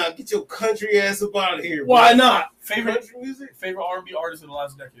Hell all. nah, get your country ass up out of here. Why bro. not? Favorite Country music? R&B artist in the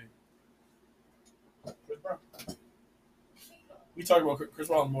last decade. Chris Brown. We talk about Chris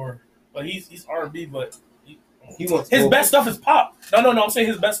Brown more, but he's R&B, but He wants his vocal. best stuff is pop. No. I'm saying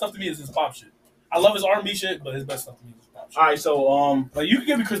his best stuff to me is his pop shit. I love his R&B shit, but his best stuff to me is his pop shit. All right, so Like you can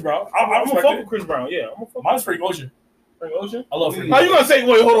give me Chris Brown. I'm I'm gonna a fuck with Chris Brown. Yeah, I'm gonna fuck Mine's Frank Ocean. with Frank Ocean. I love Frank How Ocean. you gonna say?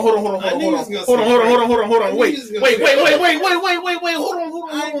 Wait, hold on. I knew you was gonna say Hold on. I Wait. knew you was gonna say that.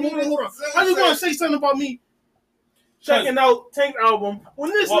 Hold on. How you gonna say something about me? Checking out Tank album when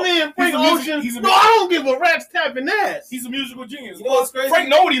this man Frank Ocean. he's a No, I don't give a rat's tapping ass. He's a musical genius. You know what's crazy? Frank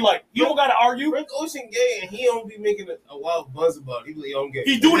know what he like. You don't gotta argue. Frank Ocean gay and he don't be making a wild buzz about it. He be like, I'm gay.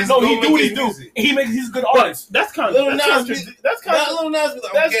 He do what he do. He's a good artist. That's kind Lil of Nas be that's Not Lil Nas be like,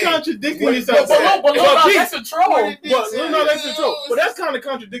 I'm that's gay. contradicting What- yourself. but Lil Nas, Pete, that's a troll. What did But they Lil say? Nas, that's the truth. But that's kind of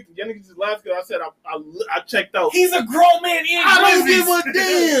contradicting. Y'all niggas just laughed because I said I checked out. He's a grown man. I don't give a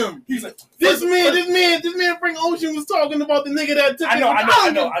damn. He's like This man, Frank Ocean was talking about the nigga that took I know.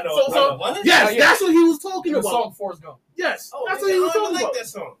 So, yes, that's what he was talking The about. song Forrest Gump. Yes, Oh, that's nigga, what he was I don't talking like about. that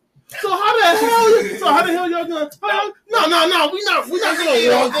song. So how the hell y'all gonna? No, we're not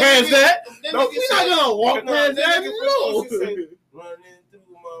gonna walk past that. No, we're not gonna walk past that. No. Running through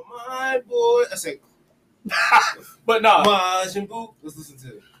my mind, boy. I say, But nah. Majin Buu. Let's listen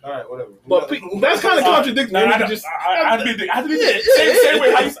to it. All right, whatever. But that's kind of contradicting. I Nigga had to be Yeah. same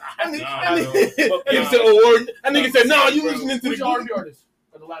way. That nigga said, "No, you listening to Who's the your R&B artist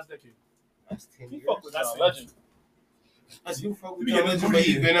of the last decade? That's 10 He years. fuck with That's John a Legend. I do fuck with We John get Legend, into but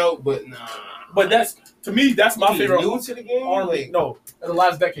he it. been out, but nah. But that's to me. That's my He favorite new to the game? R&B. Like, No, of the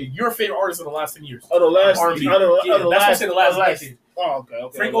last decade. Your favorite artist of the last 10 years. Oh, the last R&B. out of Yeah, the that's what I said. The last decade. Oh, okay.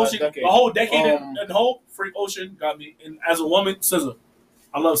 Frank the last Ocean, decade. the whole decade Um, and the whole Frank Ocean got me. And as a woman, SZA.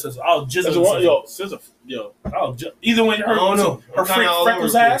 I love SZA. I'll just That's one, yo, SZA, either when I don't know. her I'm kinda all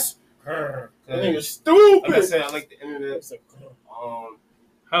freckles over the ass. Her. that nigga like I stupid. said, I like the internet.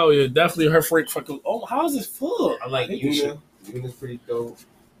 Hell yeah, definitely her freckles. Oh, how is this full? I like hate this shit. Yuna. Yuna's pretty dope.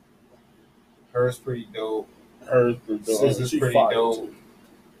 Hers pretty dope. Hers, SZA's she pretty fire, dope. too.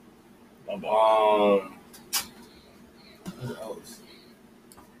 Who else?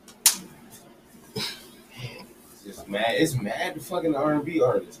 It's just mad. It's mad to fucking R&B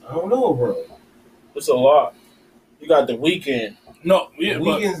artists. I don't know, bro. It's a lot. You got The Weeknd. No, yeah,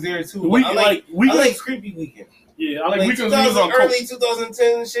 but Weekend's there too. the but Weeknd, I Weeknd, like Creepy Weekend. yeah, I like Like Weeknd's videos on coke. early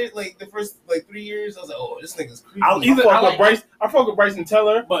 2010 shit. Like the first 3 years, I was like, oh, this nigga's creepy. I fuck with Bryson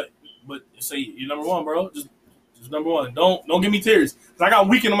Tiller. But say you're number one, bro. Just number one. Don't give me tears. 'Cause I got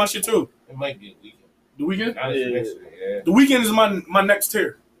Weeknd on my shit too. It might be a Weekend. The Weeknd. Yeah. The Weeknd is my next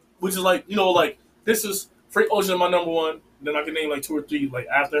tier, which is like this is Frank Ocean my number one. Then I can name like 2 or 3 like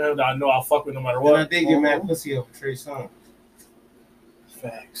after him that I know I'll fuck with no matter Well, I what. did get mad pussy over Trey Songz.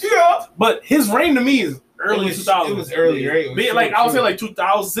 Facts. Yeah, but his reign to me is early 2000s. It was early, right? It was But, like I would say short, like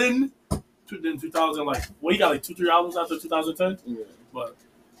 2000, then 2000 like he got like 2-3 albums after 2010. Yeah. But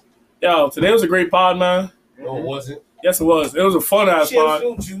yo, today was a great pod, man. too. No, it wasn't. Yes, it was. It was a fun ass pod.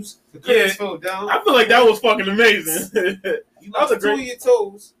 Chill juice. The curtains fell down. I feel like that was fucking amazing. You lost was a 2 of great- your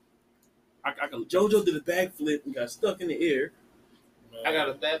toes. I could, JoJo did a backflip and got stuck in the air. I got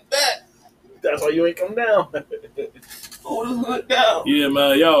a bad back. That's why you ain't come down. Hold the hood down. yeah,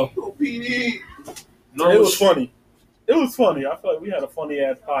 man. Yo, Go PD. no, It was funny. It was funny. I feel like we had a funny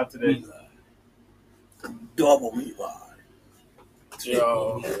ass pod today. Double me live.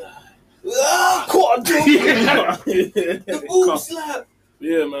 Yo, Ah, the boob slap.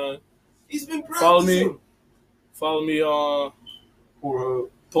 yeah, man. He's been Follow me. practicing. Follow me on Pornhub.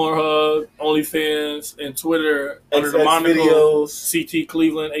 Pornhub, OnlyFans, and Twitter under the XS moniker videos. CT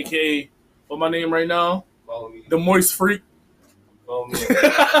Cleveland, aka what my name right now, Follow me. the Moist Freak. Follow me.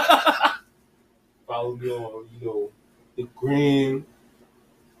 Follow me on, the gram,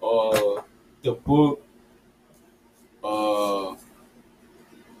 the book,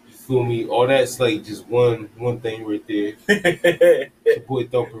 feel me? All that's like just one thing right there. Your boy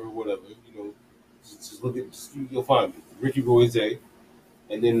Thumper or whatever. You know, just look at. You'll find me, Ricky Royce,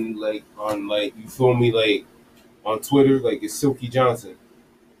 and then like on like you feel me like on Twitter like it's Silky Johnson.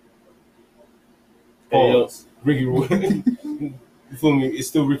 Pause. Ricky Royce. You feel me? It's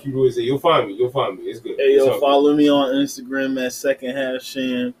still Ricky Royce. You'll find me. It's good. Hey, yo, follow me on Instagram at Second Half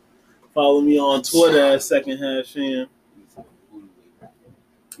Shan. Follow me on Twitter at Second Half Shan.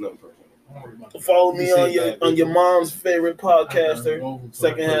 Follow me on your mom's favorite podcaster,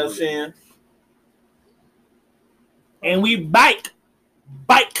 Second Half Shan. And we bike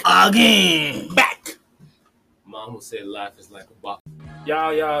again. Back. Mama said life is like a box.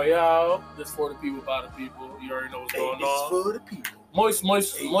 Yo. This for the people, by the people. You already know what's going on. It's for the people. Moist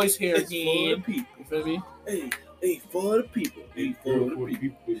here It's again. for the people. You feel me? Hey, for the people. Hey, for the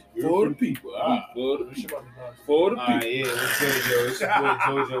people. For the people. For the people. Yeah, what's good, yo? It's your boy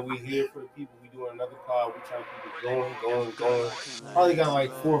JoJo. We here for the people. We doing another pod. We trying to keep it going. Probably got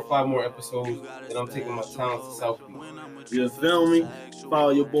like 4 or 5 more episodes. And I'm taking my talents to South Beach. You feel me?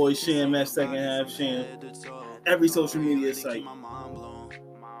 Follow your boy Shan at Second Half Shan. Every social media site.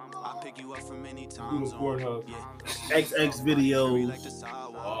 XX videos.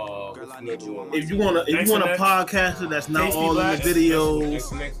 If you want a podcaster that's not all in the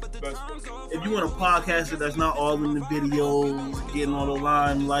videos, if you want a podcaster that's not all in the videos, getting all the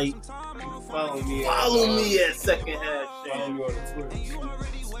limelight, follow me at Second Half Shan.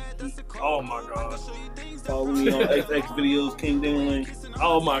 Oh my god. Follow me on XX videos, King Dingling.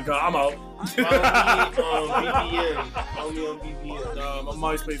 Oh my god, I'm out. Follow me on BBM.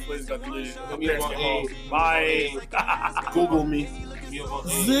 My MySpace place got deleted. Follow me on Bye. Google me.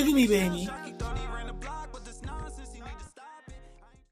 BBM. Zig me, baby.